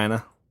in Little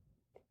China.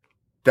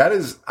 That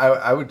is,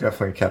 I would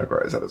definitely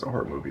categorize that as a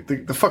horror movie.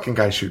 The fucking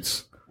guy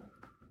shoots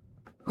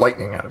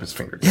lightning out of his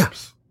fingertips. Yeah.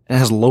 And it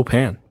has Lo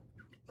Pan.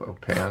 Lo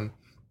Pan.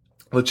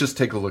 Let's just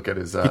take a look at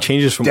his he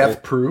changes from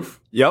Death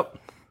Proof. Yep.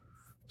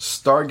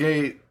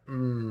 Stargate.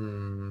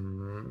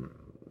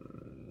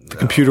 The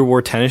Computer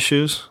Wore Tennis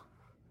Shoes.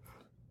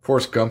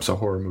 Forrest Gump's a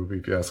horror movie,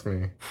 if you ask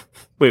me.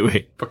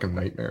 Wait. Fucking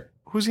nightmare.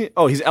 Who's he?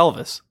 Oh, he's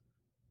Elvis.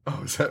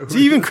 Oh, is that who is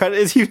he even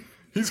credited? Is he?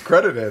 He's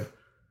credited.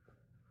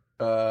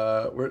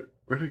 Where'd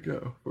he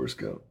go? Forrest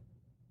Gump.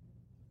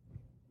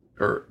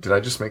 Or did I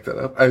just make that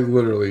up? I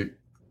literally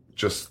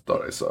just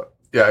thought I saw it.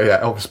 Yeah,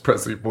 Elvis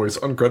Presley voice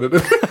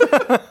uncredited.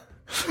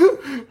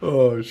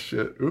 Oh,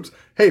 shit. Oops.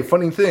 Hey,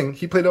 funny thing.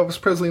 He played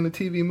Elvis Presley in a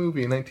TV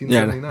movie in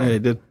 1979. Yeah, he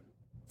did.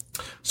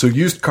 So,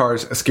 Used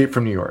Cars, Escape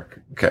from New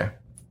York. Okay.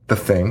 The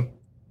Thing.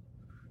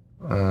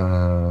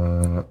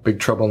 Big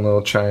Trouble in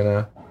Little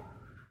China.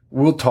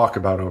 We'll talk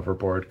about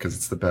Overboard because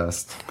it's the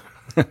best.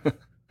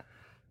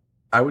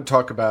 I would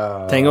talk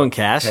about Tango and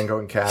Cash. I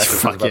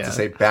was about to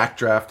say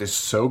Backdraft is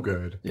so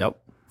good. Yep.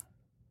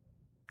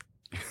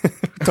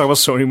 Talk about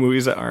so many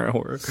movies that aren't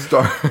horror.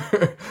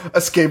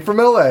 Escape from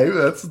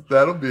LA.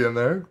 That'll be in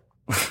there.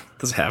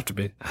 Does it have to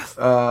be?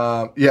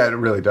 Yeah, it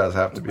really does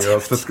have to be. Or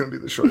else that's going to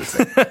be the shortest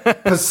thing.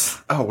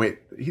 Oh wait,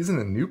 he's in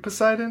the new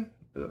Poseidon.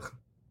 Ugh.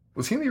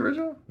 Was he in the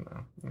original?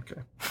 No.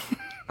 Okay.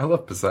 I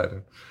love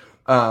Poseidon.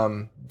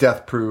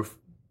 Death Proof.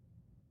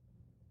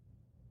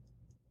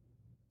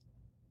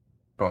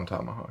 Bone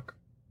Tomahawk.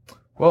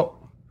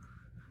 Well,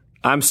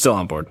 I'm still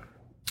on board.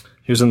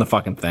 He was in The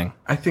fucking Thing.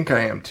 I think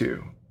I am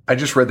too. I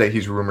just read that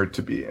he's rumored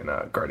to be in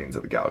Guardians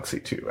of the Galaxy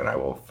 2, and I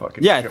will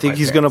fucking. Yeah, I think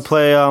he's going to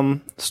play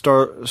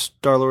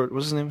Star-Lord.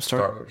 What's his name?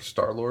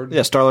 Star-Lord?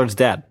 Yeah, Star-Lord's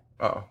dad.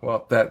 Oh,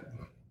 well,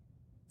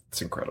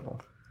 it's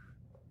incredible.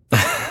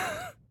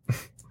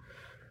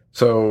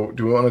 So,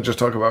 do we want to just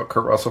talk about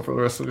Kurt Russell for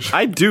the rest of the show?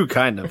 I do,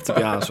 kind of, to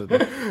be honest with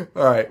you.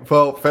 All right.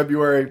 Well,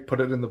 February, put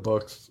it in the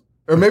books.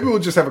 Or maybe we'll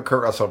just have a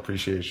Kurt Russell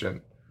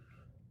appreciation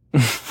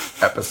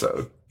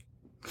episode.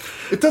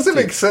 It doesn't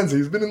make sense.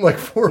 He's been in like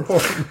 4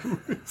 horror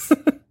movies.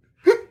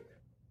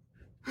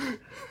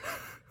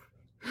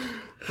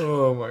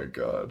 Oh my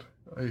God.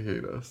 I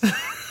hate us.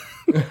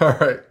 All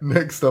right.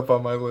 Next up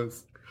on my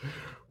list.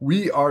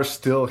 We Are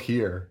Still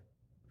Here.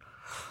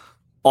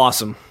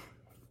 Awesome.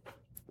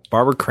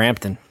 Barbara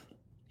Crampton.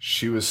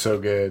 She was so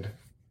good.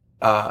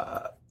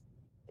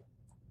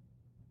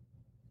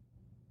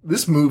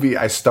 This movie,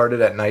 I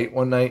started at night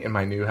one night in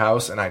my new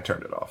house, and I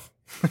turned it off.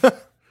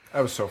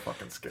 I was so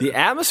fucking scared. The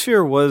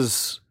atmosphere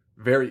was...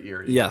 very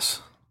eerie.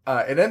 Yes.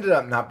 It ended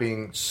up not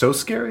being so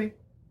scary,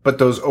 but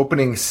those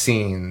opening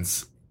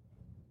scenes,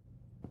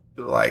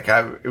 like,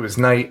 it was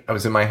night, I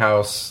was in my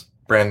house,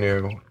 brand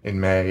new,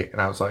 in May,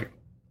 and I was like,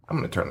 I'm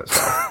going to turn this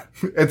off.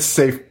 It's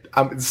safe.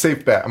 It's a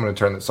safe bet. I'm going to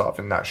turn this off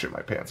and not shit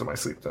my pants in my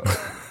sleep tonight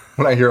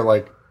when I hear,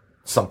 like,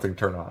 something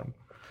turn on.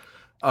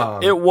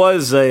 It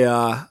was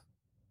a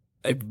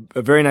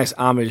very nice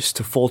homage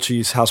to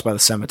Fulci's House by the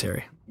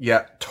Cemetery.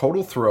 Yeah,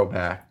 total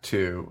throwback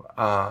to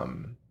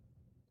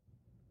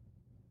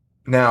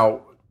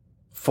now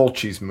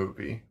Fulci's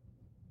movie.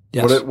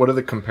 Yes. What are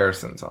the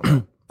comparisons on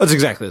that? That's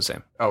exactly the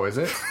same. Oh, is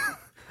it?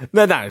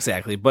 No, not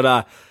exactly,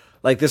 but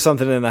like there's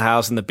something in the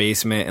house in the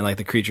basement, and like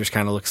the creatures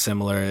kind of look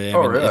similar.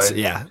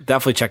 Really? Yeah,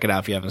 definitely check it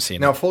out if you haven't seen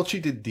it. Now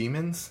Fulci did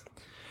Demons?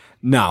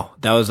 No,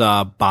 that was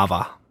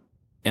Bava,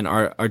 and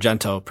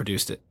Argento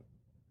produced it.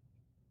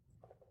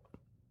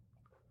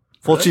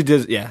 Fulci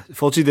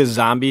did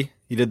Zombie.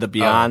 He did The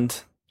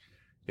Beyond.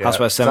 Yeah, House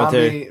by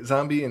Cemetery.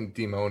 Zombie and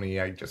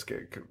Demoni, I just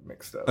get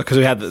mixed up. Because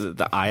we had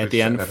the I at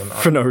the end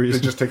for no reason.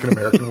 They just take an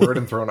American word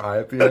and throw an I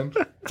at the end.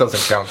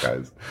 Doesn't count,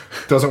 guys.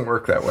 Doesn't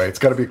work that way. It's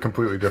got to be a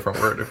completely different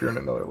word if you're in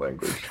another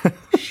language.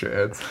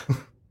 Shitheads.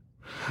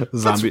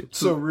 Zombie. That's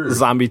so rude.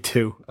 Zombie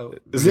 2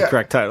 is the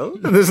correct title.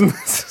 This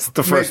is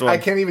the first one. I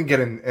can't even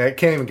get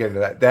into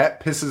that.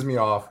 That pisses me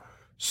off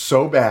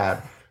so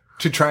bad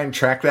to try and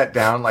track that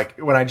down. Like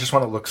when I just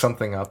want to look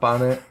something up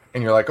on it,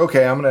 and you're like,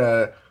 okay, I'm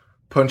gonna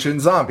punch in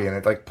zombie, and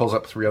it like pulls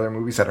up 3 other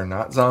movies that are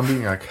not zombie,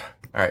 and you're like,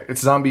 all right,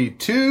 it's Zombie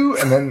 2,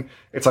 and then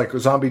it's like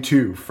Zombie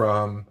 2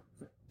 from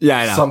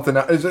I know. something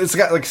else. It's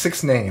got like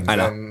 6 names, I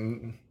know.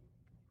 and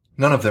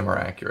none of them are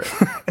accurate.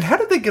 And how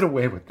did they get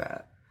away with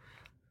that?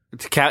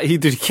 He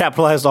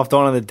capitalized off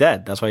Dawn of the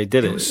Dead. That's why he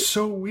did It it. was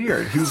so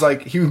weird. He was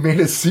like, he made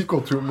a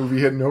sequel to a movie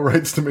he had no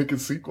rights to make a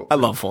sequel. I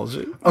love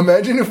Fulci.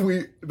 Imagine if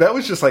that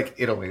was just like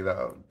Italy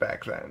though,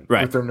 back then.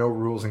 Right. With their no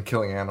rules and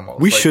killing animals.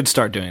 We Like, should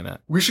start doing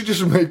that. We should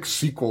just make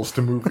sequels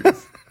to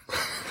movies.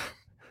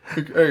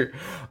 Hey,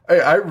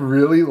 I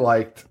really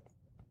liked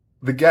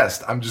The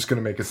Guest. I'm just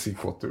going to make a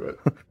sequel to it.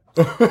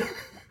 The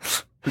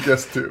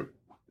Guest 2.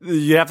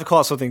 You have to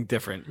call it something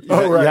different. You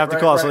Right, have to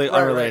call it something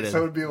unrelated. Right.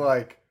 So it'd be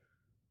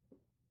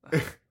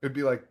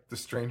like The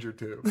Stranger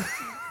 2.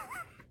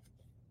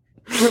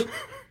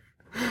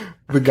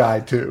 The Guy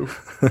 2.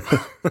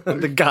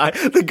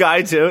 the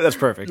guy too. That's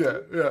perfect. Yeah.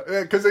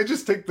 Because they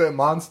just take the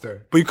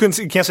monster. But you can't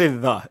say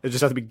the. It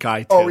just has to be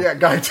guy 2. Oh yeah,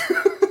 Guy 2.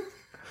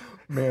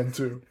 Man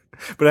 2.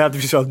 But it has to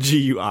be spelled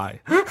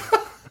GUI.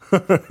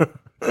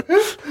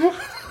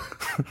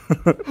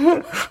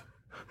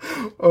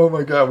 Oh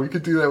my god, we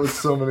could do that with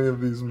so many of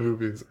these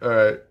movies. All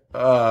right,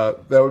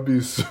 that would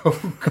be so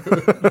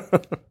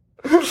good.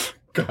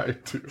 Guy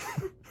 2.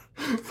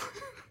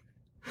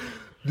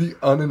 The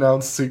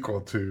unannounced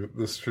sequel to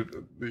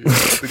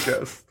the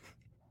Guest.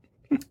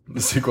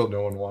 The sequel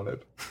no one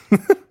wanted.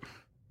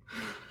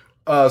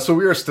 So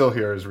We Are Still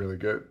Here is really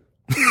good.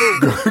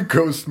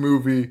 Ghost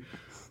movie.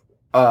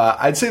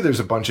 I'd say there's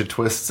a bunch of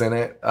twists in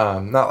it.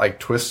 Not like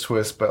twist,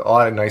 but a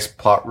lot of nice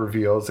plot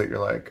reveals that you're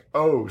like,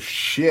 oh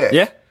shit.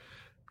 Yeah.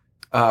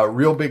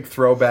 Real big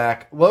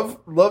throwback.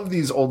 Love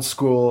these old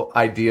school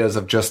ideas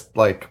of just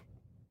like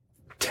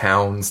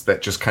towns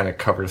that just kind of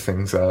cover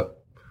things up.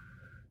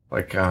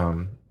 Like,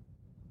 trying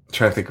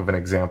to think of an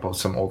example of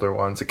some older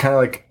ones. It kind of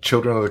like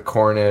Children of the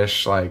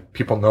Cornish, like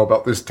people know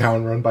about this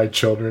town run by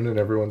children and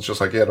everyone's just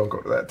like, yeah, don't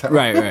go to that town.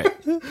 Right.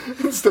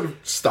 Instead of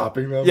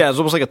stopping them. Yeah, it's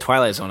almost like a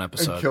Twilight Zone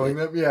episode. And killing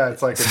them. Yeah,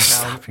 it's like a town.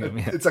 Stopping them,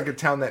 yeah. It's like a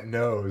town that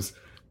knows,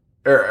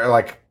 or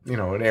like, you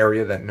know, an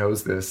area that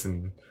knows this,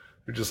 and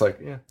you're just like,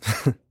 yeah.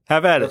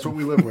 Have at That's it. what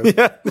we live with.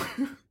 Yeah.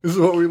 This is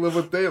what we live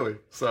with daily.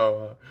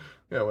 So,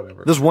 yeah,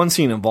 whatever. There's one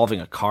scene involving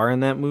a car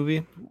in that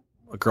movie.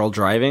 A girl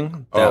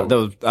driving.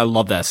 I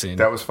love that scene.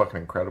 That was fucking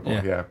incredible.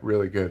 Yeah. Yeah,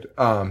 really good.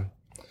 Yeah,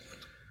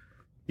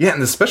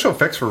 and the special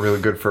effects were really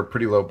good for a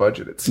pretty low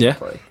budget, it seems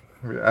like.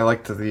 I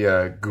liked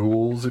the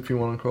ghouls, if you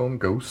want to call them,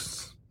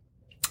 ghosts.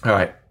 All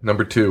right,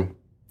 number 2,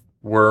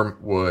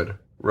 Wormwood,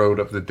 Road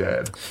of the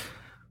Dead.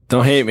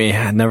 Don't hate me.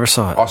 I never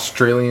saw it.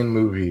 Australian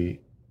movie.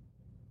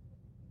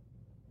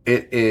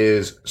 It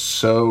is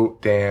so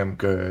damn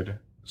good.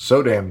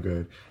 So damn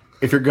good.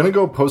 If you're going to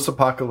go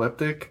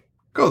post-apocalyptic,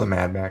 go the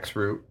Mad Max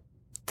route.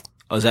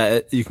 Oh, is that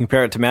it? You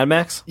compare it to Mad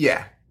Max?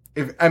 Yeah.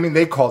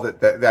 They called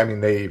it that. I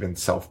mean, they even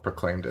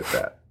self-proclaimed it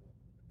that.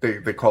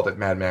 They called it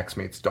Mad Max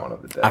meets Dawn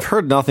of the Dead. I've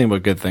heard nothing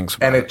but good things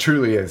about it. And it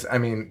truly is. I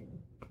mean,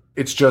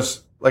 it's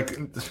just like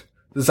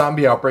the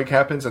zombie outbreak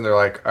happens and they're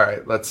like, all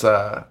right, let's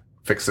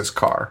fix this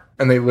car.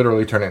 And they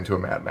literally turn it into a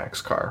Mad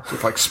Max car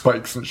with like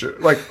spikes and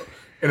shit. Like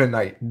in a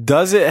night.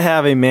 Does it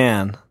have a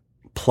man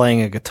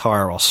playing a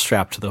guitar while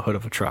strapped to the hood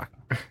of a truck?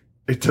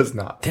 It does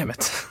not. Damn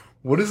it.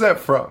 What is that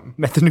from?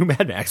 The new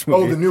Mad Max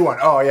movie. Oh, the new one.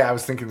 Oh, yeah, I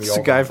was thinking the Just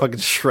old a guy one. fucking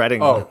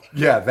shredding. Oh,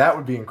 yeah, that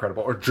would be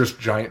incredible. Or just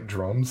giant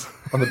drums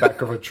on the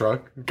back of a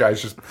truck.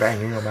 Guys just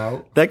banging them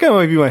out. That guy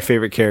might be my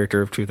favorite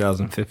character of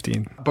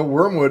 2015. But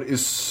Wormwood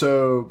is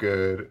so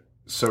good.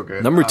 So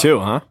good. Number 2,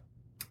 huh?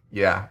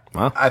 Yeah.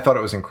 Wow. I thought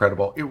it was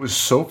incredible. It was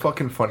so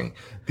fucking funny.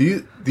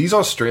 These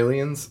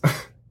Australians...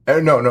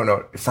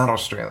 No. It's not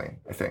Australian,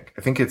 I think.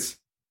 I think it's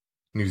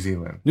New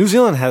Zealand. New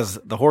Zealand has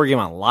the horror game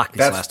on lock these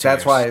last 2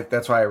 years.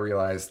 That's why I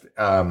realized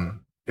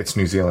it's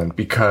New Zealand,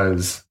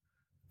 because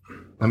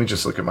let me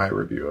just look at my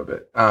review of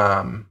it.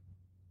 Oh,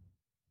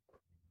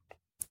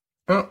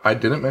 I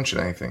didn't mention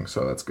anything,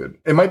 so that's good.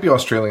 It might be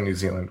Australia, New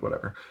Zealand,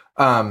 whatever.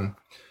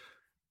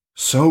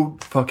 So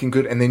fucking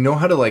good, and they know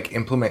how to like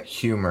implement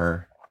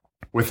humor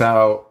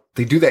without,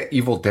 they do that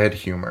Evil Dead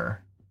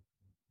humor,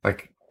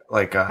 like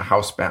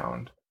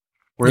Housebound,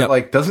 where it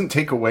like doesn't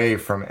take away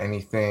from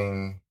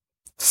anything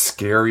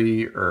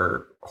scary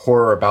or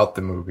horror about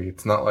the movie.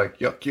 It's not like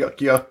yuck, yuck,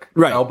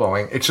 yuck,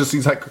 elbowing. It's just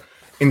these like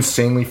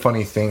insanely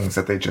funny things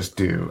that they just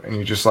do, and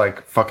you just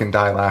like fucking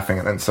die laughing,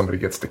 and then somebody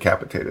gets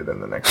decapitated in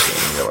the next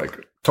scene, and you're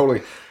like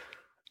totally,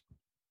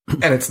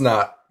 and it's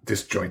not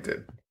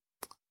disjointed.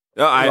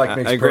 I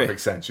makes agree.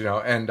 perfect sense, you know.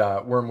 And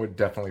Wormwood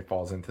definitely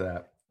falls into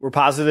that. We're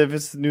positive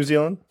it's New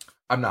Zealand.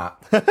 I'm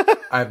not.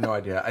 I have no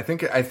idea. I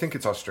think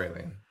it's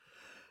Australian.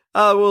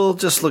 We'll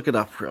just look it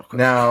up real quick.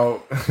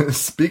 Now,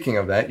 speaking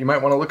of that, you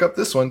might want to look up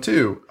this one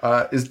too.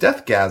 Is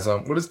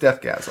Deathgasm? What is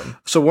Deathgasm?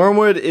 So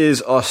Wormwood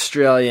is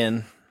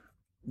Australian.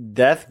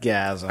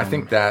 Deathgasm. I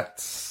think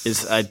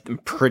I'm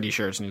pretty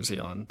sure it's New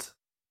Zealand.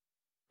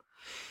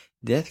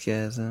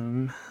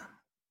 Deathgasm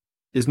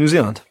is New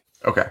Zealand.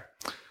 Okay.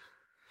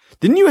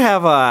 Didn't you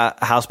have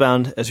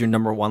Housebound as your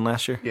number one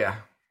last year? Yeah.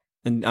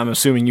 And I'm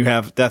assuming you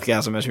have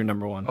Deathgasm as your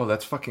number one. Oh,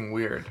 that's fucking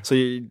weird. So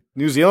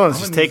New Zealand's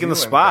just taking the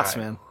spots,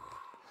 man.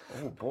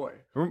 Oh boy.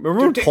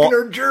 Remember taking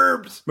our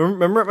gerbs.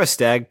 Remember at my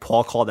stag,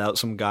 Paul called out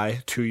some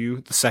guy to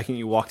you the second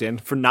you walked in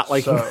for not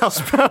liking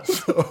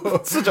Housebound.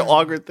 It's such an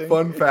awkward thing.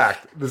 Fun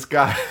fact: this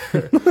guy,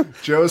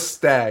 Joe's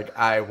stag.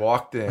 I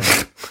walked in.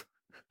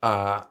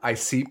 I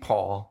see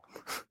Paul.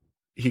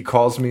 He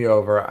calls me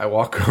over. I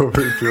walk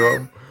over to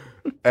him,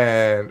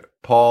 and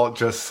Paul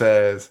just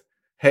says,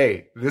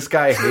 "Hey, this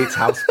guy hates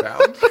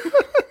Housebound."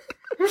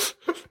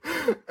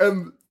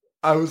 And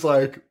I was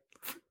like,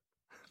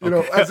 you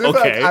know, as if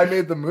like, I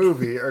made the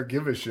movie or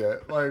give a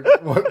shit, like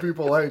what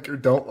people like or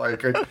don't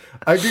like.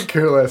 I could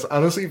care less.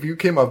 Honestly, if you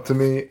came up to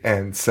me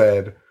and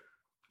said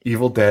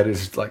Evil Dead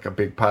is like a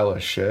big pile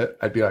of shit,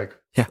 I'd be like,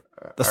 yeah,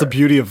 that's the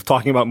beauty of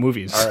talking about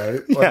movies. All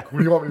right. Like, what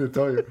do you want me to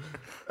tell you?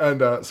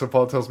 And so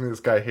Paul tells me this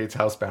guy hates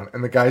Housebound,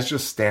 and the guy's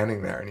just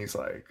standing there, and he's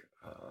like,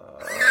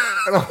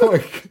 and I'm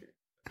like,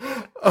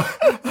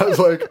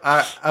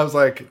 I was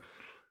like,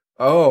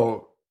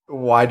 oh,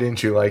 why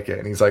didn't you like it?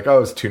 And he's like,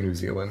 oh, it's too New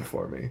Zealand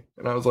for me.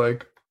 And I was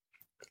like,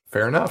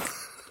 fair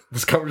enough.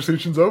 This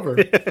conversation's over.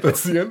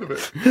 That's the end of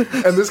it.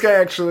 And this guy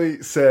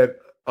actually said,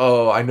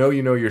 oh, I know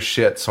you know your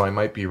shit, so I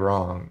might be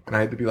wrong. And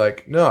I had to be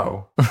like,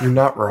 no, you're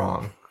not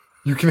wrong.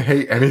 You can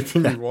hate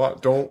anything you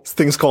want. It's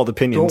things called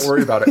opinions. Don't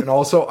worry about it. And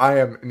also, I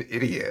am an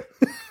idiot.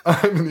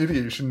 I'm an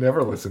idiot. You should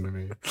never listen to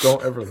me.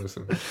 Don't ever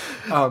listen to me.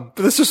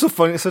 But it's just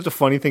such a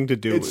funny thing to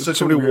do. It's such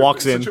somebody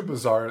walks in. It's such a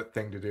bizarre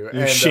thing to do.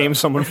 You shame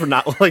someone for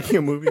not liking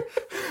a movie.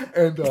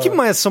 And keep in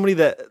mind, it's somebody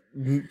that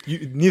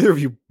neither of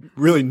you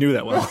really knew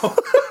that well.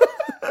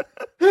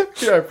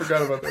 Yeah, I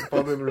forgot about that.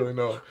 Paul didn't really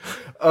know.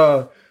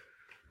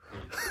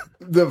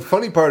 The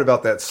funny part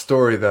about that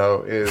story,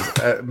 though, is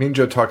me and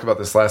Joe talked about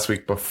this last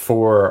week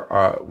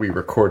before we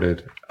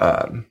recorded.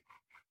 Was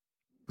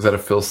that a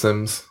Phil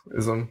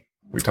Sims-ism?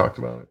 We talked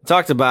about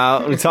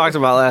it. We talked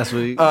about last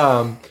week.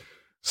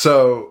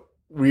 So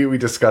we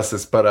discussed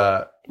this,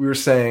 but we were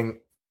saying,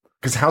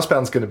 because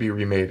Housebound's going to be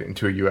remade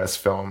into a U.S.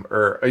 film,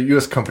 or a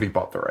U.S. company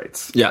bought the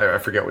rights. Yeah. I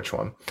forget which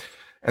one.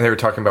 And they were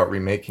talking about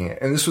remaking it.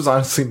 And this was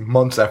honestly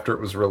months after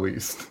it was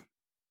released.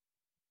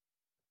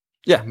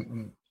 Yeah.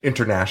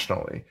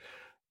 Internationally.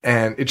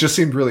 And it just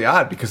seemed really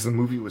odd because the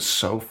movie was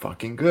so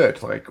fucking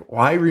good. Like,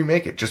 why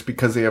remake it? Just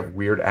because they have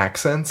weird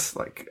accents?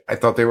 Like, I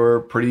thought they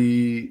were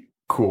pretty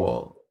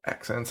cool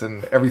accents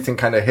and everything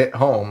kind of hit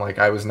home. Like,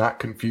 I was not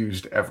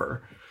confused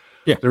ever.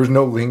 Yeah. There was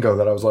no lingo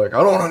that I was like,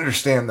 I don't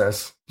understand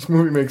this. This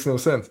movie makes no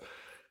sense.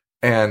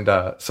 And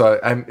so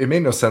it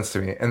made no sense to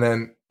me. And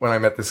then when I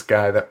met this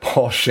guy that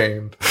Paul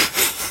shamed,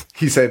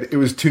 he said it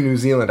was too New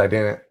Zealand.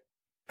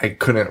 I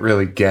couldn't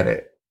really get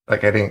it.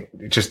 Like,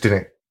 it just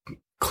didn't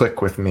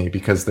click with me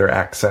because their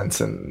accents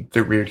and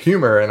their weird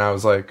humor. And I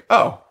was like,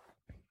 oh,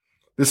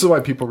 this is why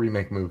people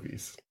remake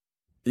movies.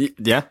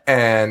 Yeah.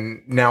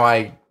 And now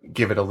I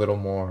give it a little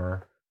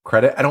more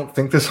credit. I don't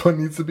think this one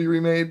needs to be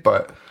remade,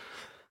 but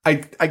I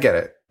get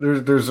it.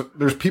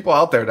 There's people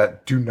out there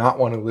that do not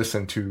want to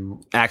listen to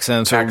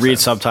accents or read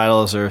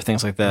subtitles or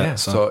things like that. Yeah,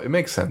 so it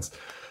makes sense.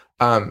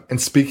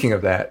 And speaking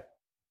of that,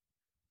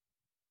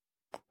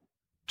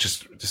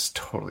 just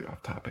totally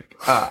off topic.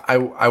 I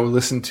would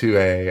listen to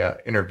a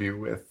interview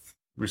with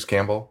Bruce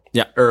Campbell.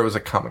 Yeah. Or it was a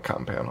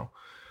Comic-Con panel.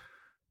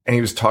 And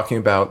he was talking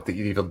about the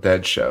Evil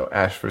Dead show,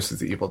 Ash versus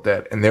the Evil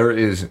Dead. And there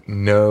is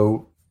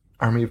no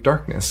Army of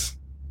Darkness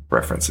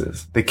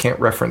references. They can't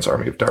reference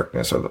Army of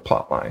Darkness or the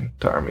plot line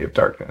to Army of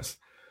Darkness.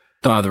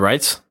 Don't have the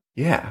rights?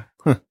 Yeah.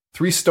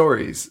 3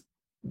 stories,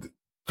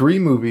 3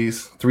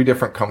 movies, 3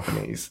 different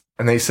companies.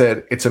 And they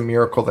said it's a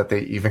miracle that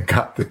they even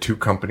got the 2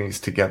 companies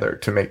together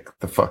to make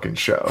the fucking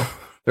show.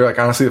 They're like,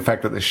 honestly, the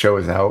fact that the show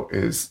is out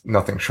is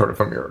nothing short of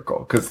a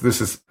miracle because this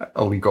is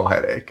a legal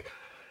headache.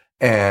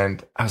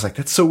 And I was like,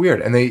 that's so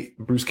weird. And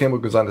Bruce Campbell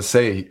goes on to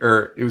say,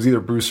 or it was either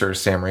Bruce or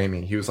Sam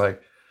Raimi. He was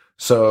like,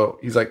 so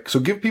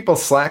give people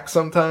slack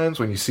sometimes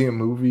when you see a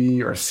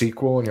movie or a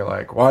sequel and you're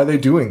like, why are they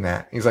doing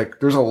that? He's like,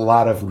 there's a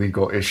lot of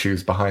legal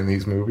issues behind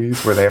these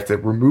movies where they have to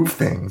remove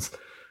things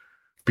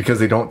because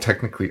they don't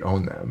technically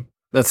own them.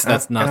 That's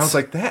nuts. And I was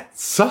like, that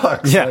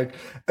sucks. Yeah. Like,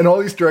 and all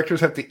these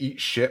directors have to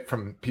eat shit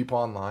from people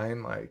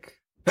online. Like,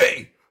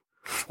 hey,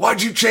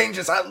 why'd you change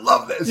this? I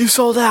love this. You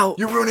sold out.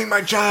 You're ruining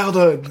my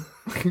childhood.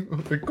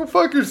 Like, go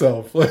fuck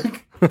yourself.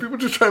 Like, people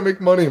just try to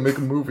make money and make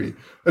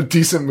a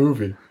decent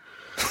movie.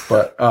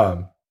 But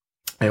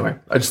anyway,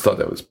 I just thought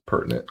that was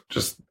pertinent.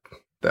 Just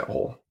that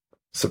whole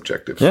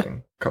subjective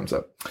thing comes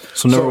up.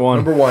 So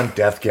number one,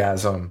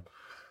 Deathgasm,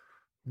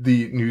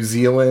 the New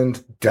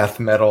Zealand death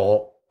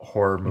metal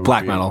horror movie,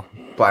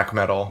 black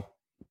metal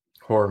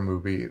horror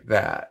movie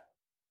that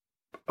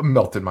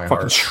melted my fucking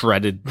heart.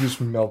 Shredded.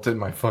 Just melted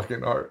my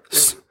fucking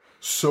heart.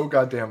 So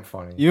goddamn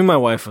funny. Even my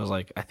wife was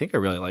like, I think I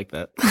really like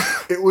that.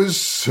 It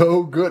was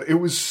so good. It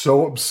was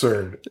so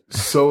absurd.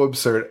 So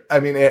absurd. I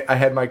mean, I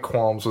had my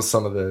qualms with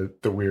some of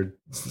the weird,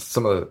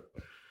 some of the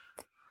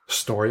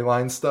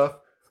storyline stuff.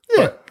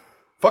 Yeah. But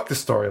fuck the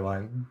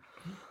storyline.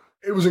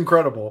 It was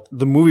incredible.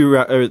 The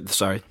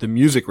the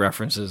music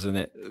references in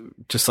it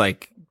just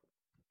like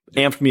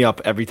amped me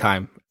up every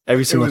time.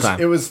 Every single time.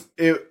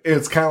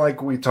 It's kind of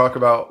like we talk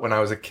about when I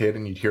was a kid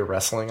and you'd hear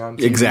wrestling on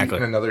TV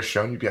in another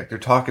show and you'd be like, they're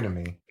talking to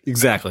me.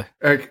 Exactly.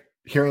 Like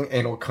hearing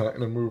anal cunt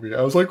in a movie.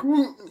 I was like,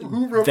 who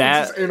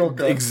references anal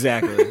cunt?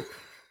 Exactly.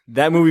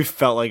 That movie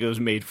felt like it was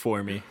made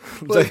for me.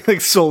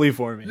 like solely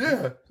for me.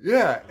 Yeah.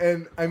 Yeah.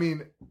 And I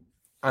mean,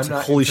 I'm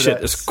not holy shit,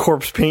 there's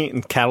corpse paint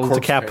and cattle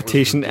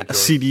decapitation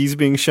CDs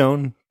being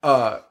shown.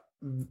 I'm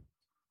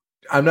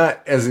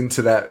not as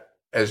into that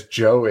as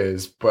Joe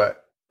is, but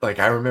like,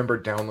 I remember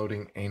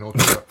downloading Anal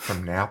Cunt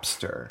from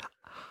Napster,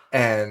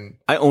 and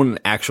I own an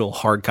actual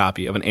hard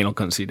copy of an Anal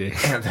Cunt CD.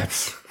 And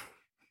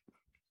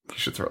you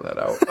should throw that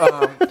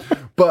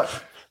out.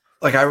 But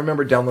like, I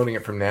remember downloading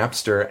it from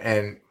Napster,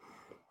 and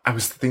I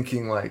was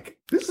thinking like,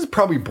 this is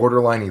probably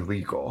borderline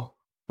illegal.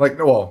 Like,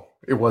 well,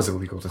 it was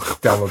illegal to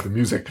download the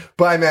music,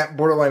 but I meant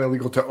borderline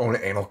illegal to own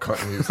Anal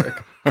Cunt music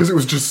because it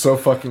was just so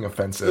fucking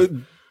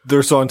offensive.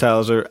 Their song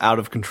titles are out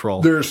of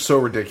control. They're so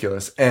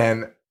ridiculous,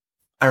 and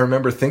I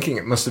remember thinking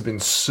it must have been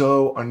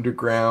so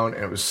underground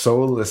and it was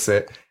so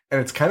illicit, and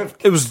it's kind of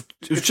it was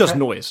just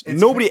noise.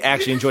 Nobody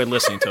actually enjoyed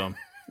listening to them.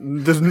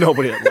 There's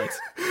nobody that likes.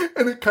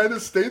 And it kind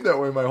of stayed that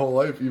way my whole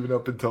life, even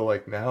up until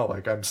like now.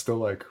 Like, I'm still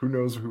like, who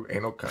knows who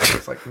Anal Cunt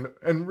is? Like,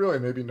 and really,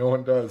 maybe no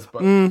one does,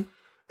 but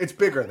it's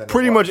bigger than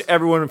pretty much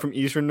everyone from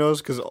Eastern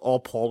knows because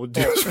all Paul would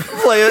do is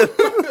play it.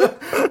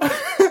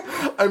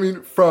 I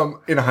mean,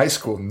 in high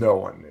school, no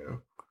one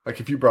knew.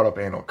 Like, if you brought up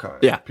Anal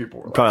Cunt,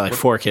 people were probably like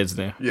 4 kids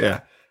knew. Yeah.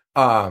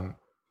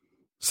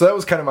 So that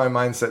was kind of my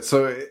mindset.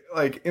 So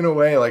like, in a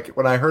way, like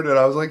when I heard it,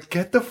 I was like,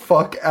 get the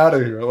fuck out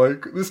of here.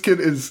 Like, this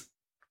kid is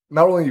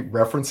not only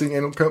referencing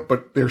Anal Cunt,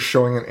 but they're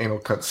showing an Anal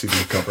Cunt CD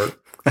cover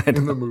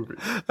in the movie.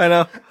 I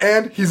know.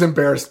 And he's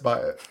embarrassed by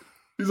it.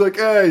 He's like,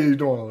 hey, you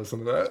don't want to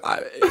listen to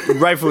that.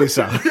 Rightfully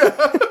so.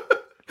 Yeah.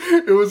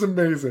 It was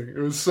amazing. It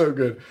was so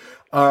good.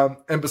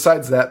 And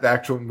besides that, the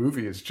actual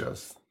movie is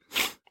just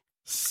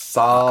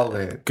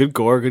solid. Good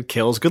gore, good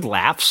kills, good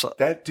laughs.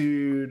 That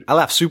dude. I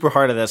laughed super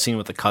hard at that scene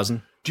with the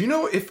cousin. Do you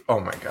know oh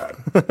my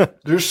God.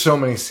 There's so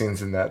many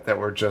scenes in that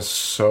were just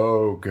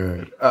so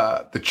good.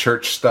 The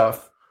church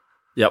stuff.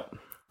 Yep.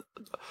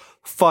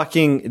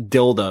 Fucking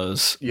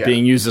dildos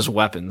being used as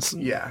weapons.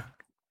 Yeah.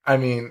 I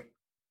mean,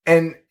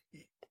 and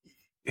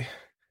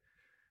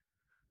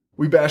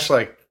we bash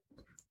some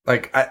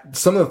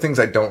of the things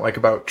I don't like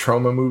about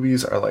trauma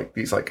movies are like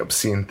these like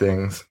obscene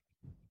things.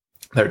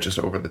 They're just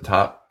over the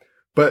top.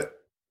 But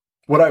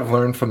what I've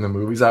learned from the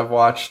movies I've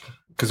watched,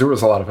 because there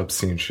was a lot of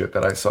obscene shit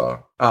that I saw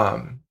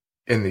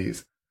in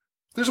these,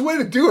 there's a way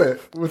to do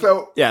it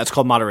without... Yeah, it's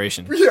called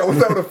moderation. Yeah,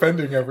 without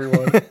offending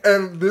everyone.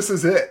 And this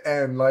is it.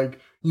 And like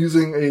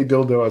using a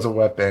dildo as a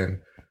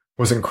weapon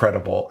was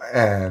incredible.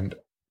 And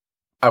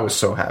I was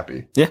so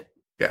happy. Yeah.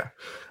 Yeah.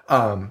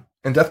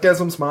 And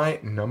Deathgasm's my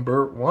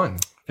number 1.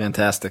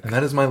 Fantastic. And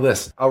that is my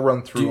list. I'll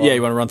run through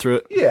you want to run through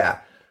it? Yeah.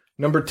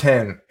 Number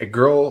 10, A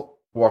Girl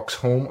Walks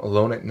Home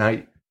Alone at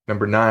Night.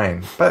 Number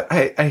 9. But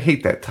I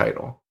hate that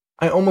title.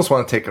 I almost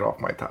want to take it off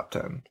my top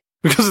 10.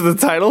 Because of the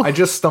title? I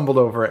just stumbled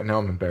over it and now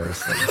I'm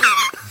embarrassed.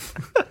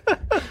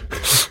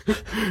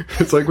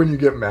 It's like when you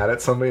get mad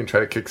at somebody and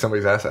try to kick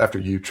somebody's ass after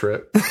you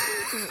trip.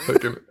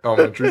 Like in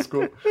elementary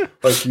school.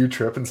 Like you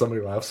trip and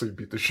somebody laughs, so you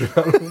beat the shit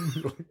out of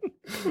them.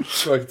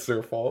 Like it's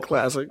their fault.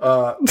 Classic.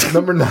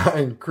 Number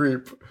 9,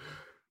 Creep.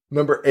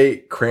 Number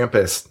 8,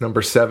 Krampus.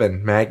 Number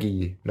 7,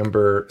 Maggie.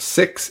 Number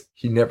 6,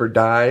 He Never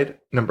Died.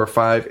 Number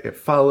 5, It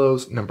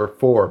Follows. Number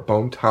 4,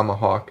 Bone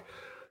Tomahawk.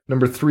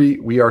 Number 3,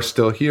 We Are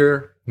Still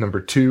Here.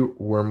 Number 2,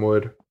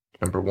 Wormwood.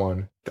 Number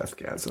 1,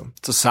 Deathgasm.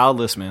 It's a solid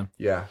list, man.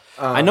 Yeah.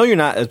 I know you're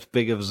not as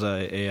big of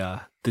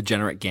a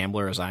degenerate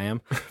gambler as I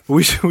am, but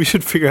we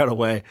should figure out a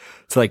way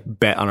to like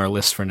bet on our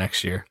list for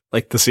next year,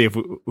 like to see if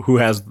who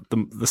has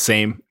the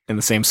same in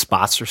the same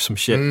spots or some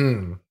shit.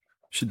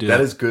 Should do that.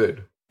 That is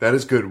good. That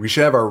is good. We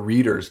should have our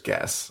readers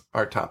guess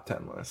our top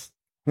 10 list.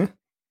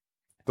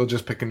 They'll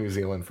just pick a New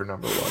Zealand for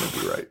number 1 and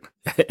be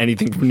right.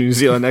 Anything from New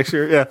Zealand next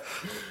year? Yeah.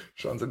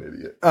 Sean's an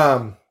idiot.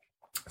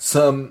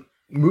 Some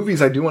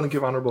movies I do want to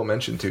give honorable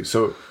mention to.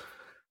 So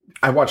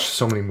I watched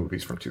so many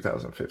movies from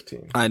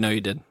 2015. I know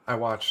you did. I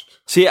watched.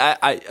 See,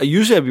 I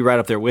usually I'd be right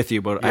up there with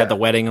you, but I had the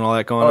wedding and all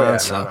that going on.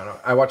 So. No.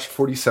 I watched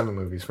 47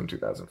 movies from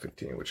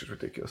 2015, which is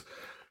ridiculous.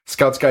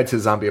 Scout's Guide to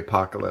the Zombie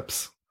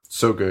Apocalypse.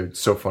 So good,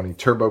 so funny.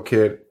 Turbo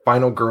Kid,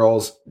 Final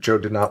Girls, Joe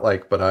did not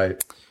like, but I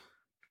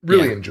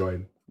really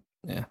enjoyed.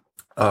 Yeah.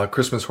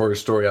 Christmas Horror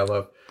Story, I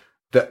love.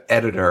 The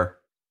Editor.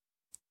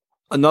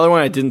 Another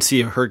one I didn't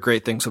see, heard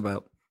great things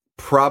about.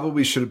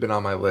 Probably should have been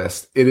on my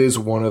list. It is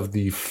one of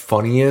the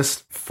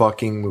funniest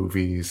fucking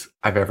movies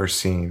I've ever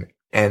seen.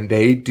 And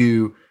they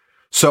do.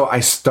 So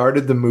I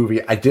started the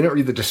movie. I didn't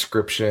read the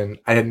description.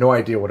 I had no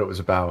idea what it was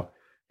about.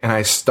 And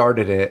I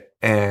started it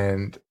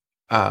and,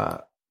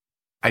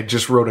 I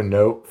just wrote a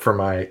note for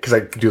cause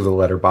I do the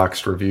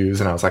letterboxed reviews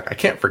and I was like, I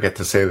can't forget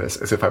to say this,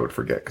 as if I would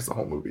forget because the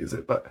whole movie is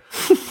it. But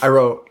I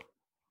wrote,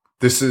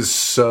 this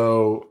is,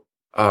 oh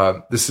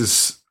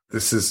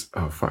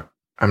fuck.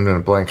 I'm going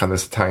to blank on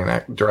this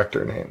Italian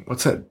director name.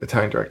 What's that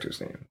Italian director's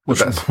name?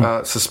 Which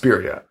one?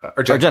 Suspiria.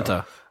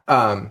 Argento.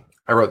 I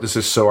wrote, this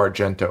is so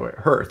Argento, it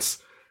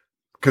hurts.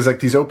 Cause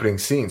like these opening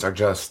scenes are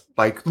just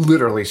like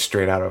literally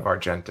straight out of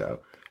Argento.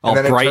 All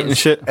bright and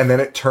shit. And then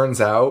it turns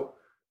out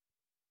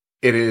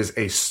it is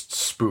a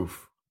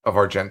spoof of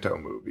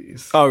Argento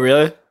movies. Oh,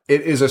 really?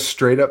 It is a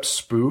straight up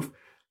spoof.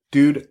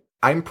 Dude,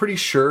 I'm pretty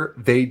sure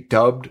they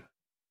dubbed,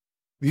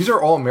 these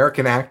are all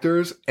American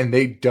actors and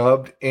they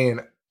dubbed in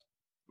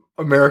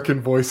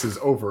American voices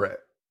over it.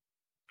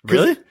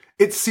 Really?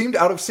 It seemed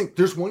out of sync.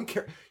 There's one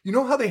character, you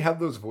know how they have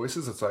those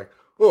voices? It's like,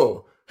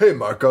 oh, hey,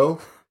 Marco.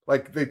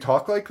 Like they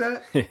talk like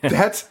that. Yeah.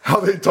 That's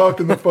how they talk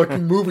in the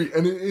fucking movie.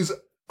 And it is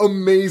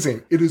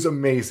amazing. It is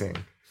amazing.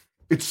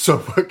 It's so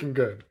fucking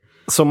good.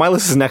 So my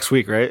list is next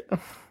week, right?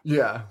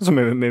 Yeah. So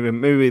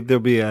maybe there'll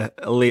be a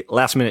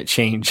last minute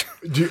change.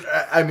 Dude,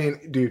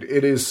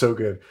 it is so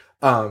good.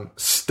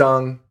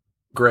 Stung,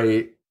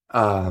 great.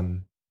 Let's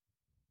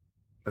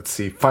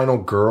see. Final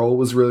Girl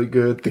was really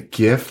good. The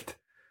Gift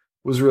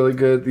was really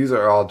good. These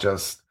are all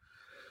just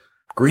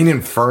Green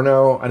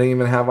Inferno. I didn't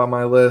even have on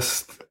my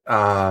list.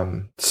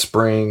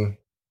 Spring,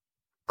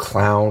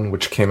 Clown,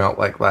 which came out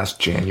like last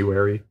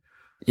January.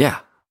 Yeah.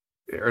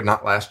 Or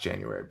not last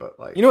January, but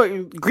like, you know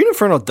what? Green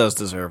Inferno does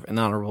deserve an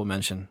honorable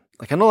mention.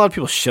 Like I know a lot of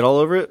people shit all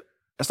over it.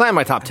 It's not in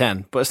my top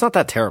 10, but it's not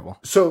that terrible.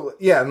 So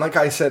yeah, and like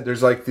I said,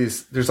 there's like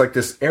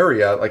this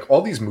area, like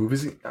all these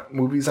movies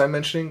I'm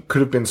mentioning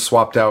could have been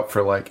swapped out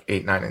for like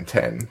 8, 9, and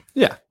 10.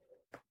 Yeah.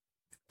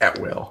 At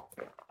will.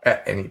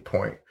 At any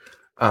point.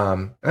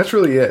 That's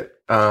really it.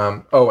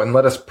 And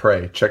Let Us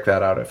Pray. Check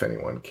that out if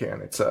anyone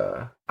can. It's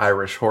a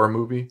Irish horror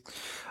movie.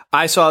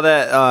 I saw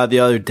that the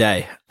other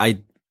day. I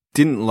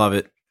didn't love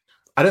it.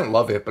 I didn't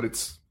love it, but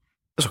it's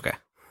okay.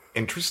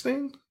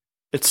 Interesting.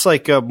 It's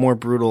like a more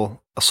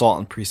brutal assault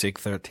on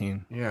Precinct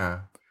 13.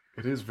 Yeah,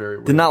 it is very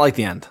weird. Did not like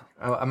the end.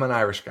 I'm an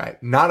Irish guy.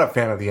 Not a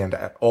fan of the end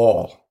at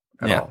all.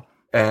 At all.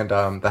 And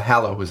The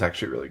Hallow was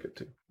actually really good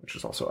too, which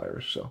is also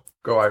Irish. So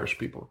go Irish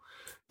people.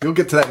 You'll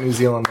get to that New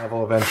Zealand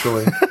level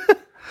eventually.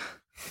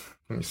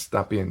 You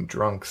stop being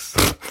drunks.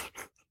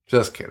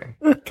 Just kidding.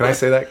 Can I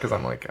say that? Because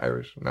I'm like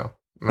Irish? No,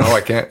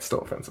 I can't. Still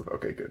offensive.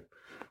 Okay, good.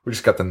 We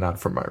just got the nod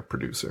from our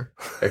producer,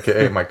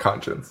 aka my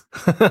conscience,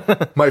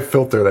 my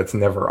filter that's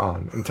never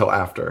on until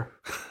after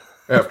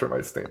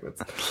my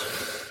statements.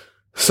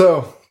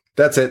 So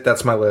that's it.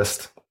 That's my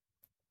list.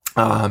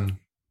 And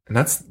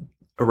that's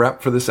a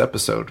wrap for this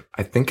episode.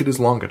 I think it is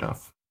long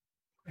enough.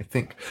 I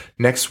think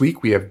next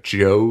week we have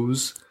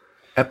Joe's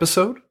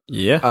episode.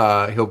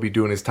 Yeah. He'll be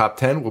doing his top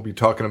 10. We'll be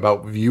talking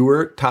about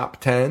viewer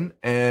top 10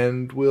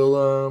 and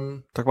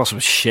we'll talk about some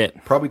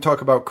shit. Probably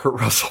talk about Kurt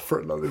Russell for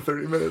another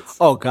 30 minutes.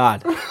 Oh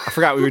God. I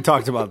forgot we were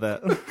talking about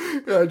that.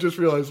 Yeah, I just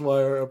realized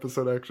why our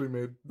episode actually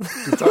made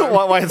the time.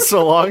 Why it's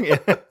so long. Yeah.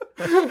 Talk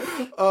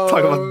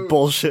about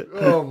bullshit.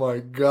 Oh my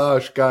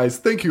gosh, guys.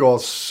 Thank you all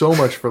so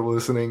much for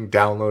listening,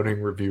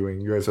 downloading, reviewing.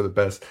 You guys are the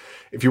best.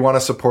 If you want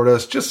to support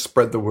us, just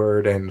spread the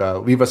word and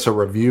leave us a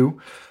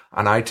review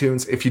on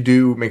iTunes. If you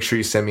do, make sure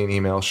you send me an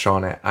email,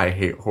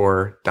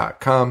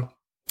 Sean@IHateHorror.com.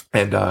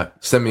 And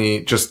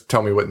just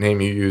tell me what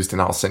name you used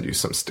and I'll send you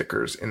some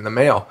stickers in the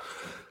mail.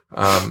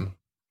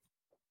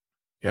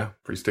 Yeah,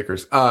 free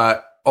stickers.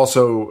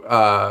 Also,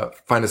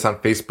 find us on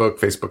Facebook,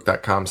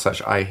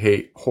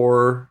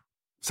 facebook.com/IHateHorror.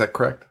 Is that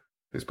correct?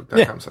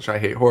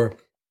 Facebook.com/IHateHorror.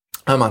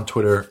 I'm on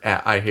Twitter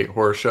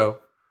 @IHateHorrorShow.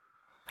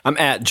 I'm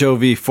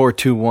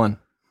 @Jovi421.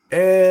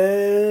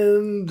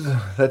 And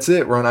that's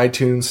it. We're on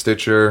iTunes,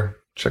 Stitcher.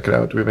 Check it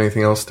out. Do we have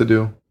anything else to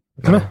do?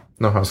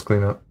 No house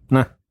cleanup?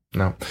 No.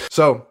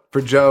 So,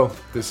 for Joe,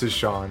 this is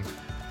Sean.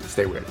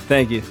 Stay weird.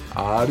 Thank you.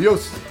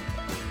 Adios.